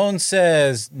 Ramon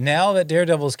says, now that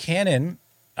Daredevil's canon,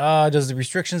 does the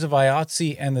restrictions of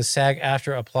IATSE and the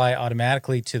SAG-AFTRA apply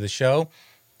automatically to the show?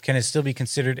 Can it still be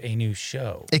considered a new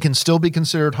show? It can still be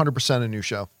considered 100% a new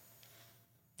show.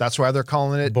 That's why they're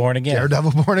calling it Born Again.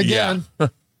 Daredevil Born Again. Yeah.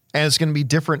 And it's going to be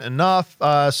different enough.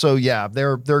 So yeah,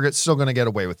 they're still going to get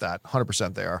away with that.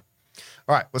 100% they are.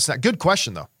 All right, what's next? Good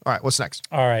question though. All right, what's next?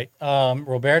 All right.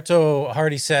 Roberto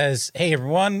Hardy says, hey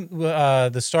everyone,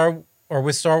 with Star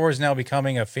Wars now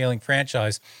becoming a failing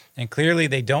franchise, and clearly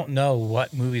they don't know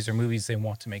what movies they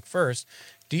want to make first,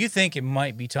 do you think it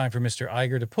might be time for Mr.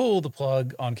 Iger to pull the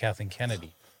plug on Kathleen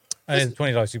Kennedy?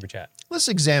 $20 super chat. Let's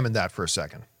examine that for a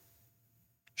second,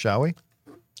 shall we?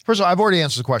 First of all, I've already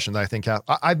answered the question that I think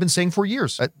I've been saying for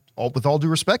years. With all due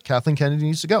respect, Kathleen Kennedy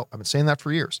needs to go. I've been saying that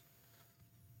for years.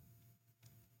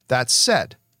 That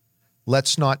said,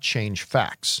 let's not change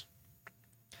facts.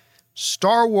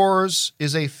 Star Wars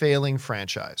is a failing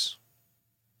franchise.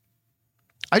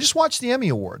 I just watched the Emmy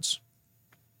Awards.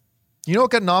 You know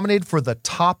what got nominated for the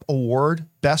top award,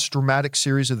 Best Dramatic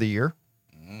Series of the Year?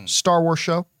 Star Wars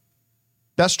show.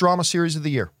 Best Drama Series of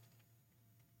the Year.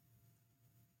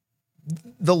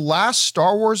 The last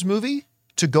Star Wars movie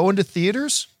to go into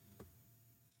theaters,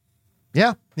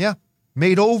 yeah,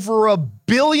 made over $1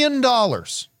 billion.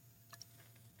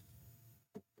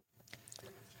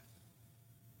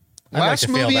 Last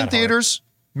movie in theaters,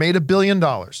 made $1 billion.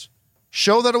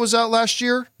 Show that it was out last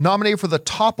year, nominated for the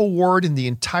top award in the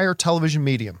entire television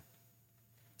medium.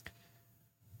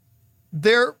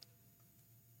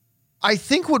 I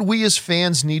think what we as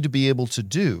fans need to be able to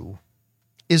do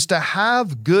is to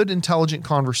have good, intelligent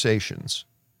conversations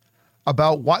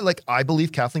about why, like, I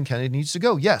believe Kathleen Kennedy needs to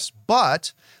go. Yes,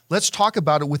 but let's talk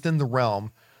about it within the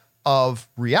realm of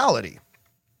reality.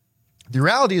 The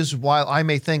reality is, while I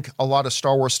may think a lot of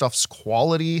Star Wars stuff's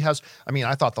quality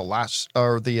I thought the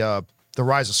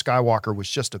Rise of Skywalker was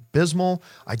just abysmal.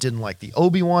 I didn't like the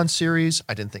Obi-Wan series.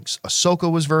 I didn't think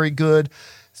Ahsoka was very good.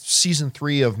 Season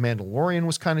 3 of Mandalorian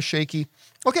was kind of shaky.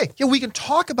 Okay, yeah, we can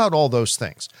talk about all those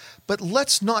things, but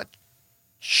let's not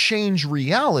change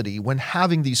reality when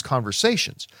having these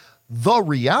conversations. The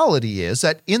reality is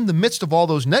that in the midst of all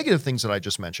those negative things that I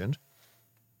just mentioned,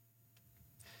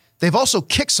 they've also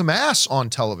kicked some ass on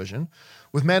television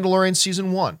with Mandalorian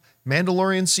Season 1,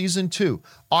 Mandalorian Season 2,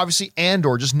 obviously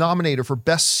Andor just nominated for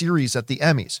Best Series at the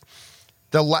Emmys.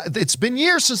 It's been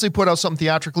years since they put out something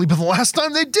theatrically, but the last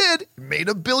time they did, it made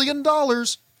 $1 billion.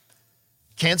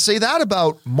 Can't say that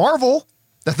about Marvel,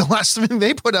 that the last thing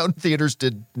they put out in theaters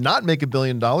did not make $1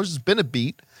 billion. It's been a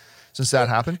beat since that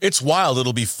happened. It's wild.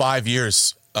 It'll be 5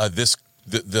 years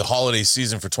the holiday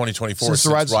season for 2024 since the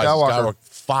Rise of Skywalker.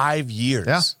 5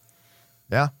 years.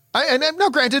 Yeah. And now,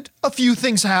 granted, a few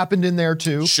things happened in there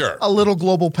too. Sure. A little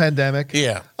global pandemic.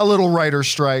 Yeah. A little writer's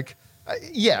strike.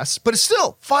 Yes, but it's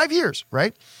still 5 years,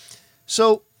 right?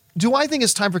 So do I think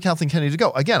it's time for Kathleen Kennedy to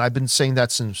go? Again, I've been saying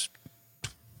that since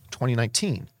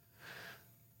 2019.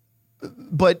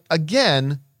 But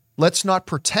again, let's not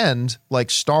pretend like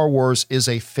Star Wars is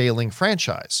a failing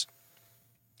franchise.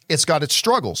 It's got its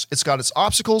struggles, it's got its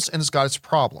obstacles, and it's got its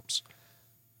problems.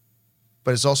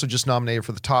 But it's also just nominated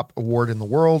for the top award in the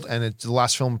world, and the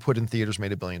last film put in theaters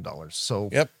made $1 billion. So,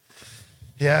 yep.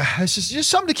 Yeah, it's just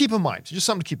something to keep in mind. Just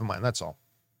something to keep in mind. That's all.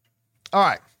 All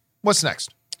right. What's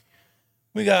next?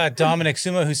 We got Dominic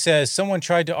Suma, who says someone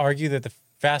tried to argue that the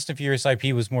Fast and Furious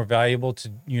IP was more valuable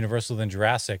to Universal than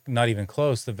Jurassic. Not even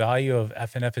close. The value of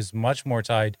FNF is much more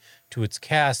tied to its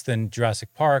cast than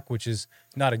Jurassic Park, which is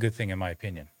not a good thing in my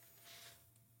opinion.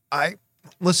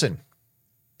 Listen,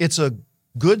 it's a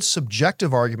good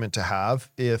subjective argument to have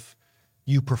if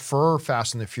you prefer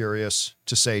Fast and the Furious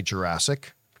to, say,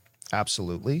 Jurassic.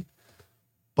 Absolutely.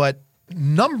 But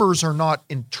numbers are not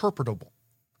interpretable,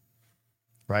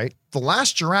 right? The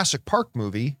last Jurassic Park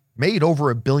movie made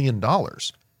over $1 billion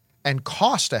and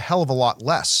cost a hell of a lot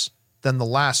less than the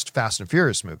last Fast and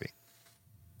Furious movie.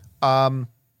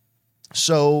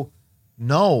 So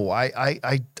no,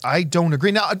 I don't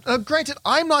agree. Now, granted,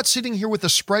 I'm not sitting here with a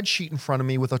spreadsheet in front of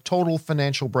me with a total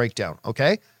financial breakdown.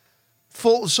 Okay.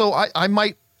 So I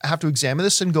might have to examine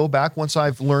this and go back once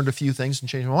I've learned a few things and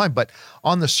change my mind. But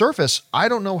on the surface, I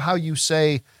don't know how you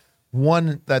say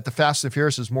that the Fast and the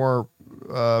Furious is more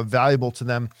valuable to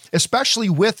them, especially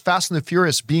with Fast and the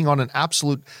Furious being on an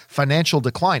absolute financial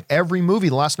decline. Every movie,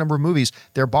 the last number of movies,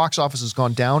 their box office has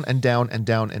gone down and down and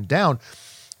down and down.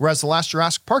 Whereas the last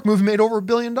Jurassic Park movie made over $1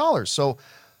 billion. So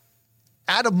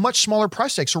at a much smaller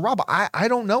price tag. So Rob, I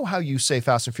don't know how you say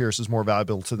Fast and Furious is more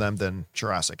valuable to them than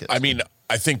Jurassic is. I mean,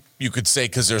 I think you could say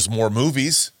because there's more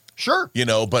movies. Sure.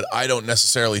 But I don't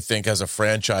necessarily think as a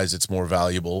franchise it's more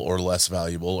valuable or less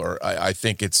valuable, or I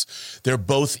think they're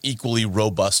both equally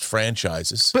robust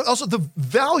franchises. But also the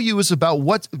value is about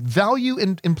what value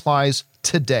implies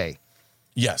today.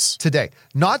 Yes. Today.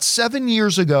 Not 7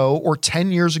 years ago or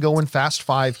 10 years ago when Fast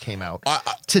 5 came out.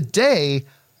 Today,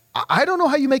 I don't know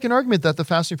how you make an argument that the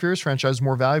Fast and Furious franchise is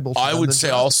more valuable to them. I would say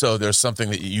also there's something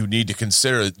that you need to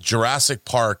consider. Jurassic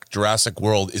Park, Jurassic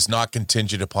World is not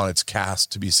contingent upon its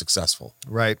cast to be successful.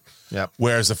 Right. Yeah.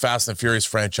 Whereas the Fast and Furious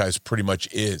franchise pretty much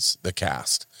is the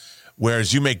cast.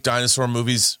 Whereas you make dinosaur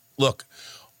movies, look,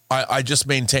 I just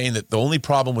maintain that the only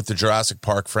problem with the Jurassic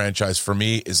Park franchise for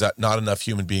me is that not enough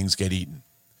human beings get eaten.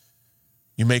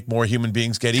 You make more human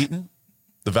beings get eaten,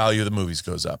 the value of the movies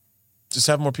goes up. Just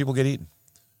have more people get eaten.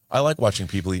 I like watching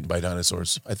people eaten by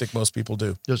dinosaurs. I think most people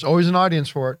do. There's always an audience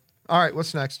for it. All right,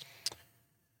 what's next?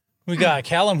 We got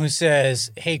Callum who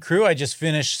says, "Hey crew, I just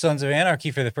finished Sons of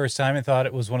Anarchy for the first time and thought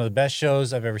it was one of the best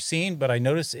shows I've ever seen, but I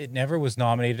noticed it never was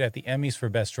nominated at the Emmys for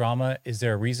Best Drama. Is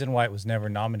there a reason why it was never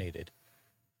nominated?"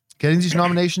 Getting these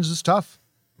nominations is tough.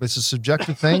 It's a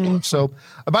subjective thing. So,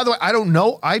 by the way, I don't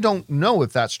know. I don't know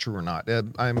if that's true or not.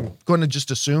 I'm going to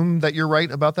just assume that you're right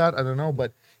about that. I don't know,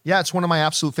 but yeah, it's one of my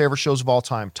absolute favorite shows of all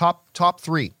time. Top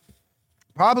three,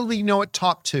 probably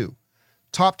top two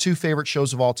favorite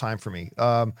shows of all time for me.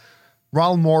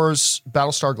 Ronald Moore's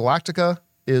Battlestar Galactica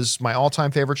is my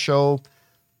all-time favorite show.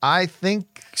 I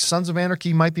think Sons of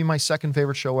Anarchy might be my second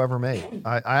favorite show ever made.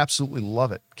 I absolutely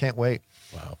love it. Can't wait.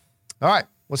 Wow. All right,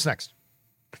 what's next?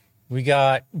 We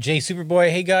got Jay Superboy.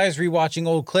 Hey guys, rewatching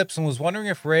old clips and was wondering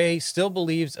if Ray still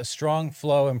believes a strong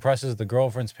flow impresses the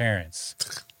girlfriend's parents.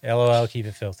 LOL, keep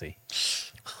it filthy.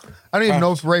 I don't even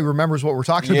know if Ray remembers what we're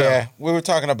talking about. Yeah, we were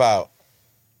talking about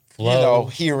Flow.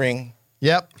 hearing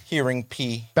Yep.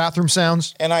 pee. Bathroom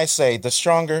sounds. And I say the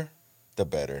stronger, the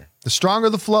better. The stronger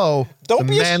the flow, Don't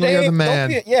the be manlier ashamed. the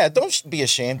man. Don't be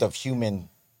ashamed of human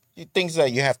things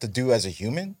that you have to do as a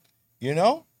human. You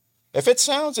know, if it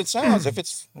sounds, it sounds. If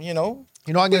it's, I'm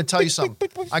going to tell you something.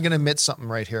 I'm going to admit something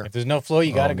right here. If there's no flow,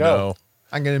 you got to go. No.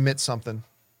 I'm going to admit something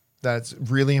that's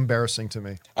really embarrassing to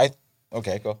me.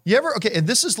 Okay, go. You ever and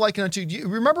this is like do you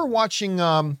remember watching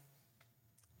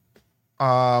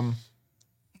why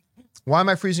am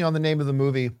I freezing on the name of the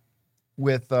movie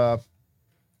with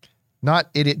not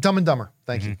Idiot, Dumb and Dumber.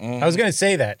 Thank you. I was going to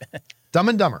say that. Dumb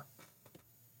and Dumber.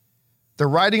 They're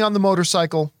riding on the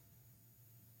motorcycle,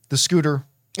 the scooter,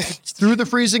 through the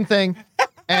freezing thing,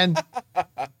 and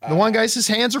the one guy's his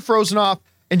hands are frozen off,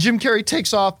 and Jim Carrey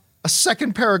takes off a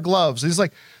second pair of gloves. He's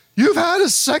like, "You've had a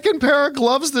second pair of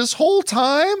gloves this whole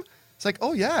time?" It's like,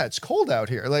 "Oh yeah, it's cold out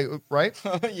here." Like, right?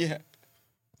 Yeah.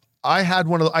 I had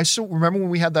one of the, I still remember when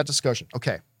we had that discussion.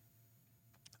 Okay.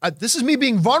 This is me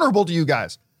being vulnerable to you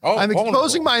guys. Oh, I'm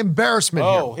exposing my embarrassment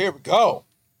here. Oh, here we go.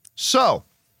 So,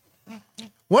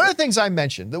 one of the things I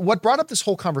mentioned, what brought up this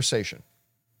whole conversation,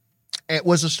 it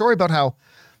was a story about how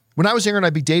when I was younger and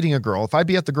I'd be dating a girl, if I'd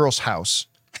be at the girl's house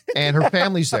and her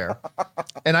family's there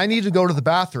and I need to go to the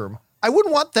bathroom, I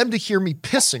wouldn't want them to hear me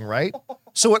pissing, right?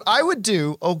 So what I would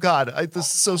do, oh God,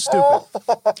 this is so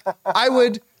stupid. I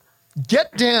would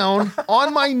get down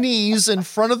on my knees in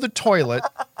front of the toilet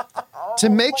to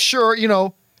make sure,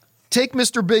 take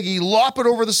Mr. Biggie, lop it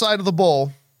over the side of the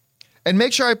bowl, and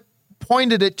make sure I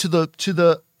pointed it to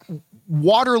the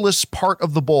waterless part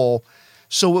of the bowl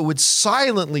so it would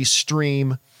silently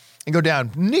stream and go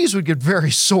down. Knees would get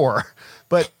very sore,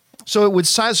 but so it would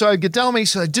so I'd get down on me.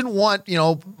 So I didn't want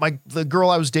the girl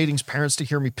I was dating's parents to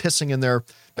hear me pissing in their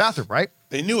bathroom. Right?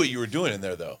 They knew what you were doing in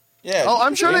there, though. Yeah. Oh,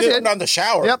 I'm sure they did. Turn on the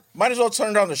shower. Yep. Might as well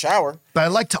turn down the shower But I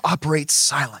like to operate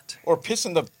silent. or piss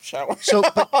in the shower. So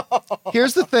but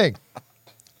here's the thing.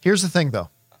 Here's the thing, though.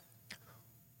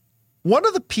 One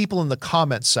of the people in the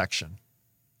comment section,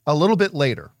 a little bit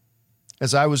later,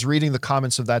 as I was reading the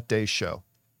comments of that day's show,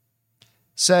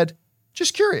 said,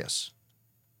 just curious,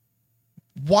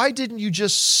 why didn't you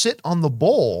just sit on the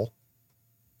bowl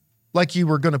like you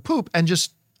were going to poop and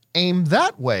just aim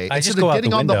that way I instead just go of out getting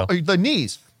the on window. the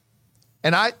knees?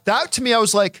 And that to me, I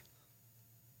was like,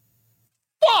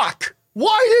 fuck,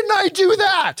 why didn't I do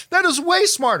that? That is way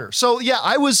smarter. So yeah,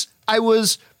 I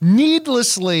was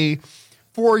needlessly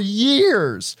for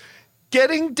years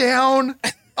getting down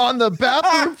on the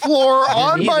bathroom floor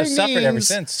on knees my have suffered ever knees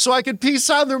since. so I could pee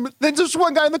silently. Then there's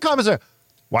one guy in the comments there,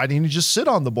 why didn't you just sit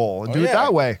on the bowl and do it yeah.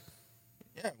 that way?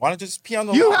 Yeah. Why don't you just pee on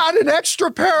the You lawn? had an extra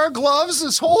pair of gloves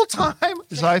this whole time.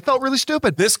 So I felt really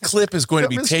stupid. This clip is going to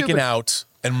be Really taken stupid. out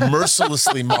and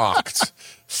mercilessly mocked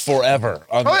forever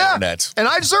on the internet. And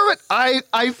I deserve it.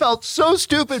 I felt so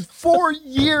stupid. 4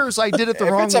 years I did it the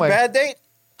If wrong it's a way. bad date,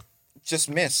 just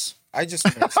miss. I just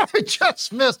missed. I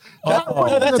just missed. That No,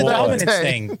 wasn't that's a bad dominance day.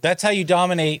 thing. That's how you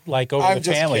dominate, like, over I'm the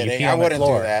just family. You kidding. pee I on the wouldn't do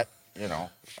floor. that.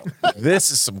 This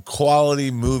is some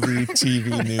quality movie,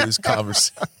 TV news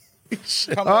conversation.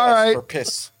 Come All to us right. for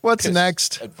piss. What's piss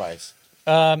next? Advice.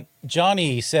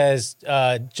 Johnny says,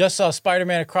 just saw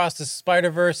Spider-Man Across the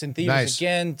Spider-Verse in theaters Nice.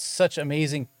 again. Such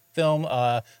amazing film.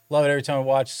 Love it every time I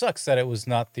watch. Sucks that it was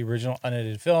not the original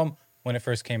unedited film when it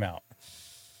first came out.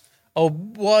 Oh,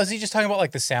 was he just talking about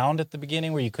like the sound at the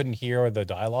beginning where you couldn't hear the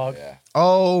dialogue? Yeah.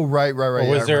 Oh, right. Or Yeah,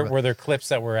 was I there remember. were there clips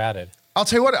that were added? I'll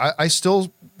tell you what, I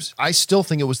still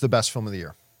think it was the best film of the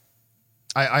year.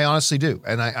 I honestly do.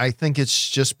 And I think it's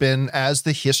just been, as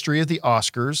the history of the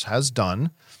Oscars has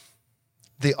done,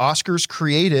 the Oscars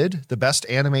created the best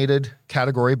animated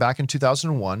category back in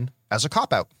 2001 as a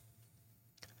cop-out.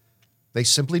 They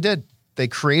simply did. They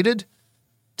created,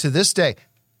 to this day,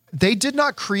 they did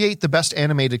not create the best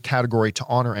animated category to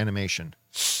honor animation.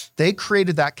 They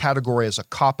created that category as a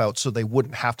cop-out so they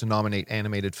wouldn't have to nominate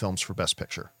animated films for Best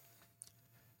Picture.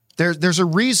 There's a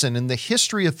reason in the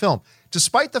history of film,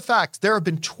 despite the fact there have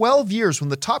been 12 years when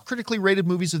the top critically rated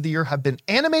movies of the year have been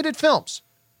animated films,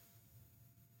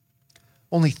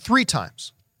 only 3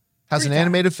 times has an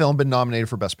animated film been nominated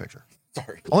for Best Picture.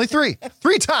 Sorry. Only 3.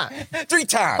 3 times. 3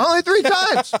 times. Only 3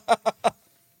 times.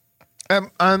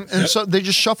 And so they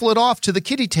just shuffle it off to the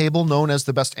kiddie table known as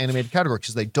the best animated category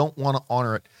because they don't want to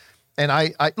honor it. And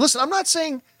I listen, I'm not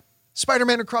saying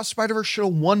Spider-Man Across the Spider-Verse should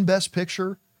have won Best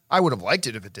Picture. I would have liked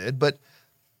it if it did, but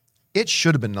it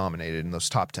should have been nominated in those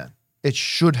top 10. It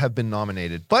should have been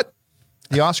nominated. But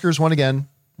the Oscars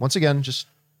once again, just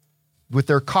with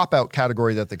their cop-out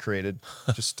category that they created.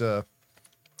 Just,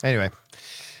 anyway.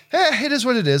 It is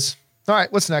what it is. All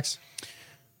right, what's next?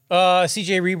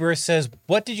 CJ Rebirth says,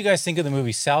 what did you guys think of the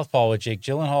movie Southpaw with Jake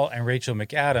Gyllenhaal and Rachel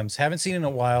McAdams? Haven't seen it in a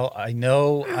while. I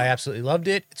know I absolutely loved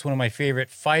it. It's one of my favorite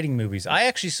fighting movies. I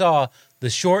actually saw the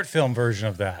short film version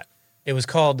of that. It was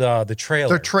called The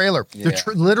Trailer. The trailer. Yeah.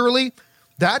 Literally,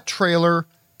 that trailer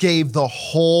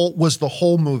was the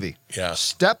whole movie. Yeah.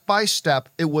 Step by step,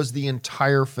 it was the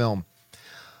entire film.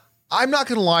 I'm not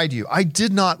going to lie to you. I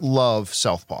did not love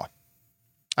Southpaw.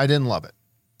 I didn't love it.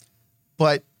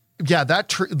 But yeah,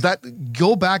 that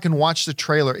go back and watch the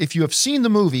trailer. If you have seen the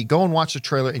movie, go and watch the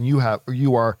trailer, and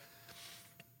you are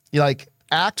like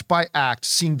act by act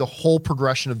seeing the whole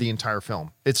progression of the entire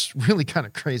film. It's really kind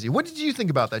of crazy. What did you think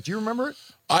about that? Do you remember it?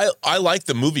 I like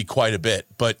the movie quite a bit,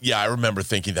 but yeah, I remember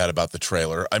thinking that about the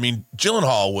trailer. I mean,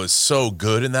 Gyllenhaal was so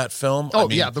good in that film. Oh, I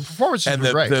mean, yeah, the performances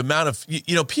were great. The amount of,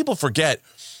 people forget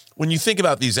when you think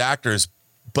about these actors,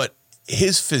 but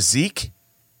his physique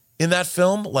in that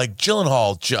film, like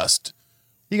Gyllenhaal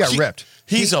he got ripped.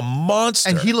 He's a monster.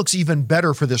 And he looks even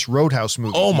better for this Roadhouse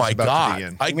movie. Oh my God.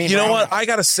 You know what? I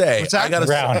got to say.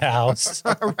 Roundhouse.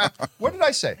 What did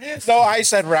I say? No, I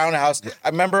said Roundhouse. I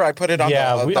remember I put it on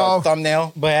the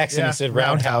thumbnail. By accident, said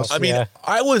Roundhouse. I mean,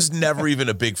 I was never even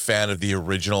a big fan of the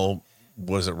original,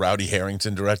 was it Rowdy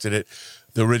Harrington directed it?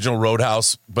 The original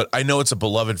Roadhouse. But I know it's a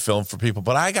beloved film for people.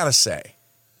 But I got to say,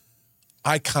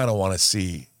 I kind of want to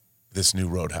see this new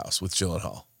Roadhouse with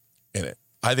Gyllenhaal in it.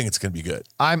 I think it's going to be good.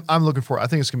 I'm looking for it. I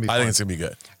think it's going to be fun. I think it's going to be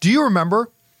good. Do you remember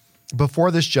before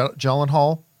this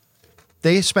Gyllenhaal,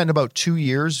 they spent about 2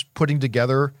 years putting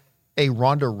together a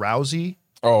Ronda Rousey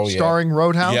starring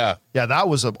Roadhouse? Yeah. Yeah, that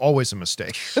was always a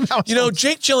mistake.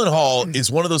 Jake Gyllenhaal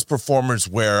is one of those performers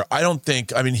where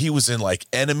he was in like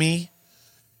Enemy.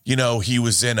 He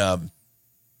was in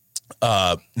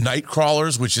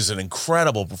Nightcrawlers, which is an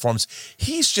incredible performance.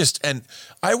 And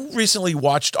I recently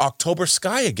watched October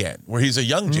Sky again, where he's a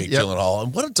young Jake Gyllenhaal,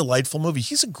 and what a delightful movie.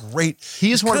 He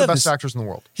is one of the best actors in the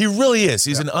world. He really is.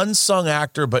 He's an unsung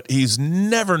actor, but he's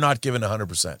never not given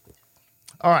 100%.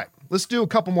 All right, let's do a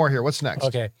couple more here. What's next?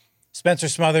 Okay. Spencer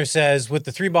Smother says, with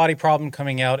the 3-Body Problem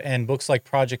coming out and books like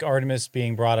Project Artemis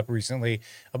being brought up recently,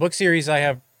 a book series I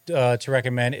have to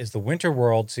recommend is the Winter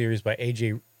World series by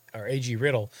A.G.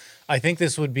 Riddle. I think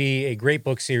this would be a great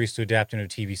book series to adapt into a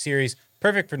TV series.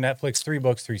 Perfect for Netflix. 3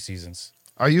 books, 3 seasons.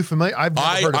 Are you familiar?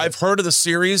 I've heard of the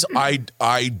series. I've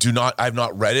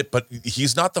not read it, but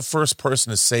he's not the first person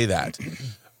to say that.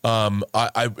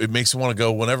 It makes me want to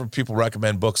go. Whenever people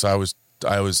recommend books, I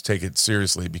always take it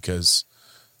seriously because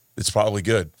it's probably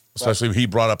good. Especially when he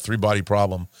brought up 3-Body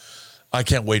Problem. I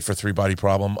can't wait for 3-Body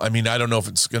Problem. I mean, I don't know if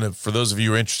it's gonna. For those of you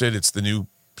who are interested, it's the new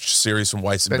series from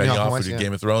Weiss and Benioff who did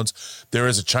Game of Thrones. There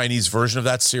is a Chinese version of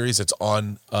that series that's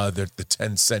on the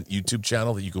Tencent YouTube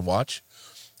channel that you can watch,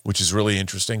 which is really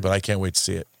interesting, but I can't wait to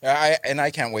see it.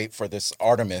 I can't wait for this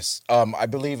Artemis. I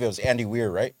believe it was Andy Weir,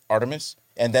 right? Artemis?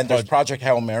 And then there's Project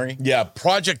Hail Mary. Yeah,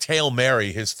 Project Hail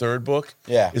Mary, his third book,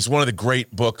 is one of the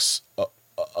great books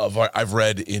I've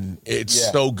read.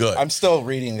 It's so good. I'm still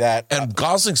reading that. And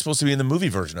Gosling's supposed to be in the movie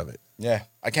version of it. Yeah,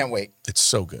 I can't wait. It's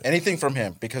so good. Anything from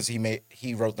him because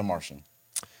he wrote The Martian.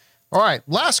 All right,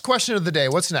 last question of the day.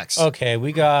 What's next? Okay,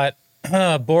 we got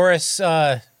Boris.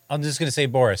 I'm just going to say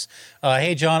Boris.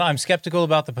 Hey, John, I'm skeptical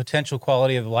about the potential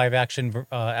quality of the live-action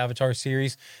Avatar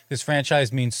series. This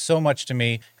franchise means so much to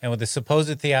me, and with the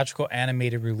supposed theatrical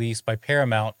animated release by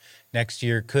Paramount next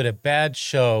year, could a bad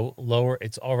show lower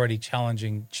its already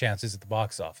challenging chances at the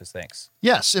box office? Thanks.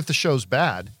 Yes, if the show's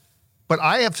bad. But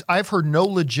I've heard no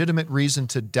legitimate reason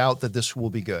to doubt that this will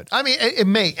be good. I mean, it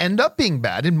may end up being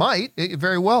bad. It might. It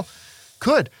very well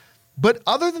could. But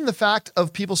other than the fact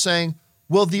of people saying,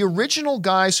 well, the original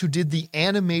guys who did the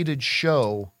animated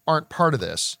show aren't part of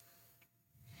this,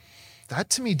 that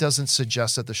to me doesn't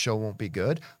suggest that the show won't be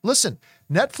good. Listen,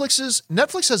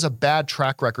 Netflix has a bad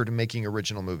track record in making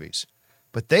original movies,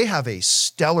 but they have a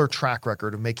stellar track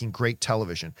record of making great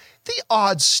television. The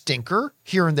odd stinker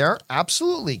here and there,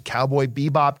 absolutely. Cowboy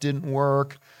Bebop didn't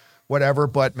work, whatever,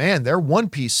 but man, their One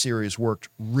Piece series worked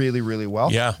really, really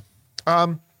well. Yeah.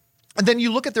 And then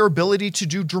you look at their ability to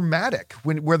do dramatic,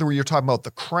 whether you're talking about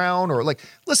The Crown or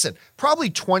listen, probably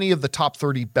 20 of the top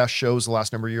 30 best shows the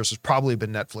last number of years has probably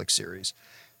been Netflix series.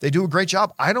 They do a great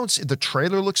job. The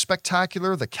trailer looks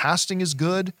spectacular. The casting is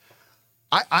good.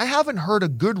 I haven't heard a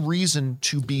good reason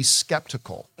to be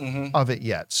skeptical of it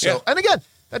yet. So, and again,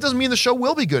 That doesn't mean the show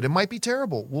will be good. It might be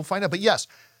terrible. We'll find out. But yes,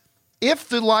 if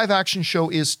the live action show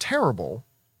is terrible,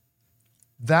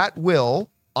 that will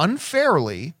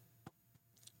unfairly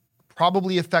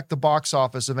probably affect the box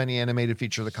office of any animated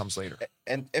feature that comes later.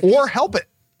 Or help it.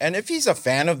 And if he's a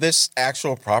fan of this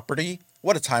actual property,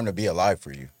 what a time to be alive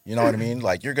for you. You know what I mean?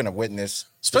 Like, you're going to witness.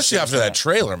 Especially after that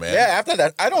trailer, man. Yeah, after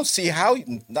that, I don't see how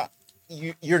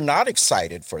you're not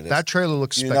excited for this. That trailer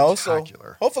looks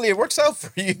spectacular. So hopefully it works out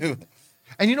for you.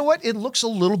 And you know what? It looks a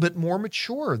little bit more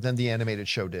mature than the animated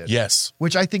show did. Yes.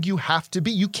 Which I think you have to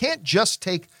be. You can't just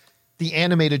take the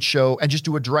animated show and just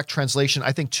do a direct translation.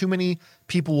 I think too many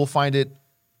people will find it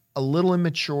a little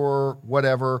immature,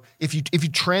 whatever, if you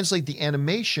translate the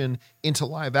animation into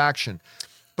live action.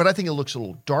 But I think it looks a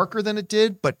little darker than it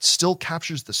did, but still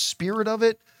captures the spirit of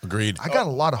it. Agreed. I got a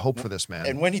lot of hope for this, man.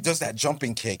 And when he does that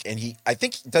jumping kick, and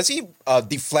does he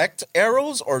deflect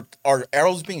arrows, or are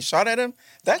arrows being shot at him?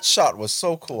 That shot was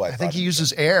so cool. I think he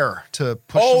uses air to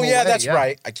push them away. That's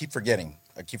right. I keep forgetting.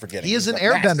 He is an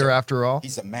airbender after all.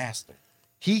 He's a master.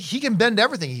 He can bend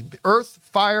everything. Earth,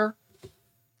 fire,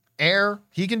 air.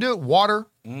 He can do it. Water.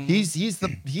 He's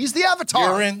the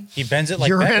Avatar. Urine. He bends it like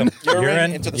Urine. Beckham.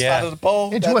 Urine into the side of the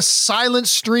bowl. Into a silent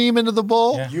stream into the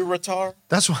bowl. Yeah. Uratar.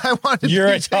 That's why I wanted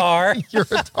Uratar.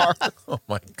 Uratar. Oh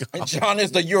my God. And John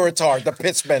is the Uratar, the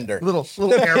piss bender. Little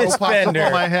arrow popped up on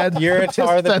my head.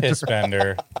 Uratar the piss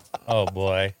bender. Oh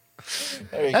boy.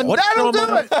 And that'll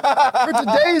do it for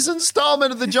today's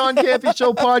installment of the John Campea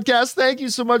Show podcast. Thank you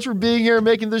so much for being here and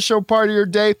making this show part of your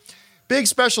day. Big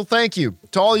special thank you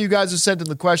to all you guys who sent in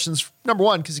the questions. Number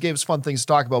one, because you gave us fun things to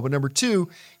talk about. But number two,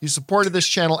 you supported this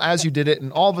channel as you did it.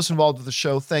 And all of us involved with the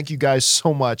show, thank you guys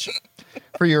so much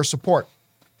for your support.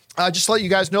 Just to let you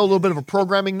guys know a little bit of a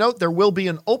programming note. There will be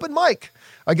an open mic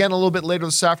again a little bit later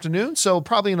this afternoon. So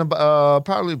probably in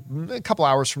probably a couple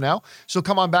hours from now. So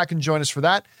come on back and join us for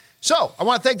that. So I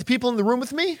want to thank the people in the room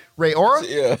with me. Ray Ora,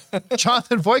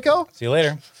 Jonathan Voico. See you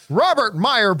later. Robert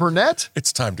Meyer Burnett.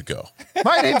 It's time to go.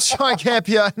 My name's John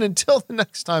Campea, and until the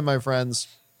next time, my friends,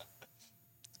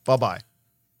 bye-bye.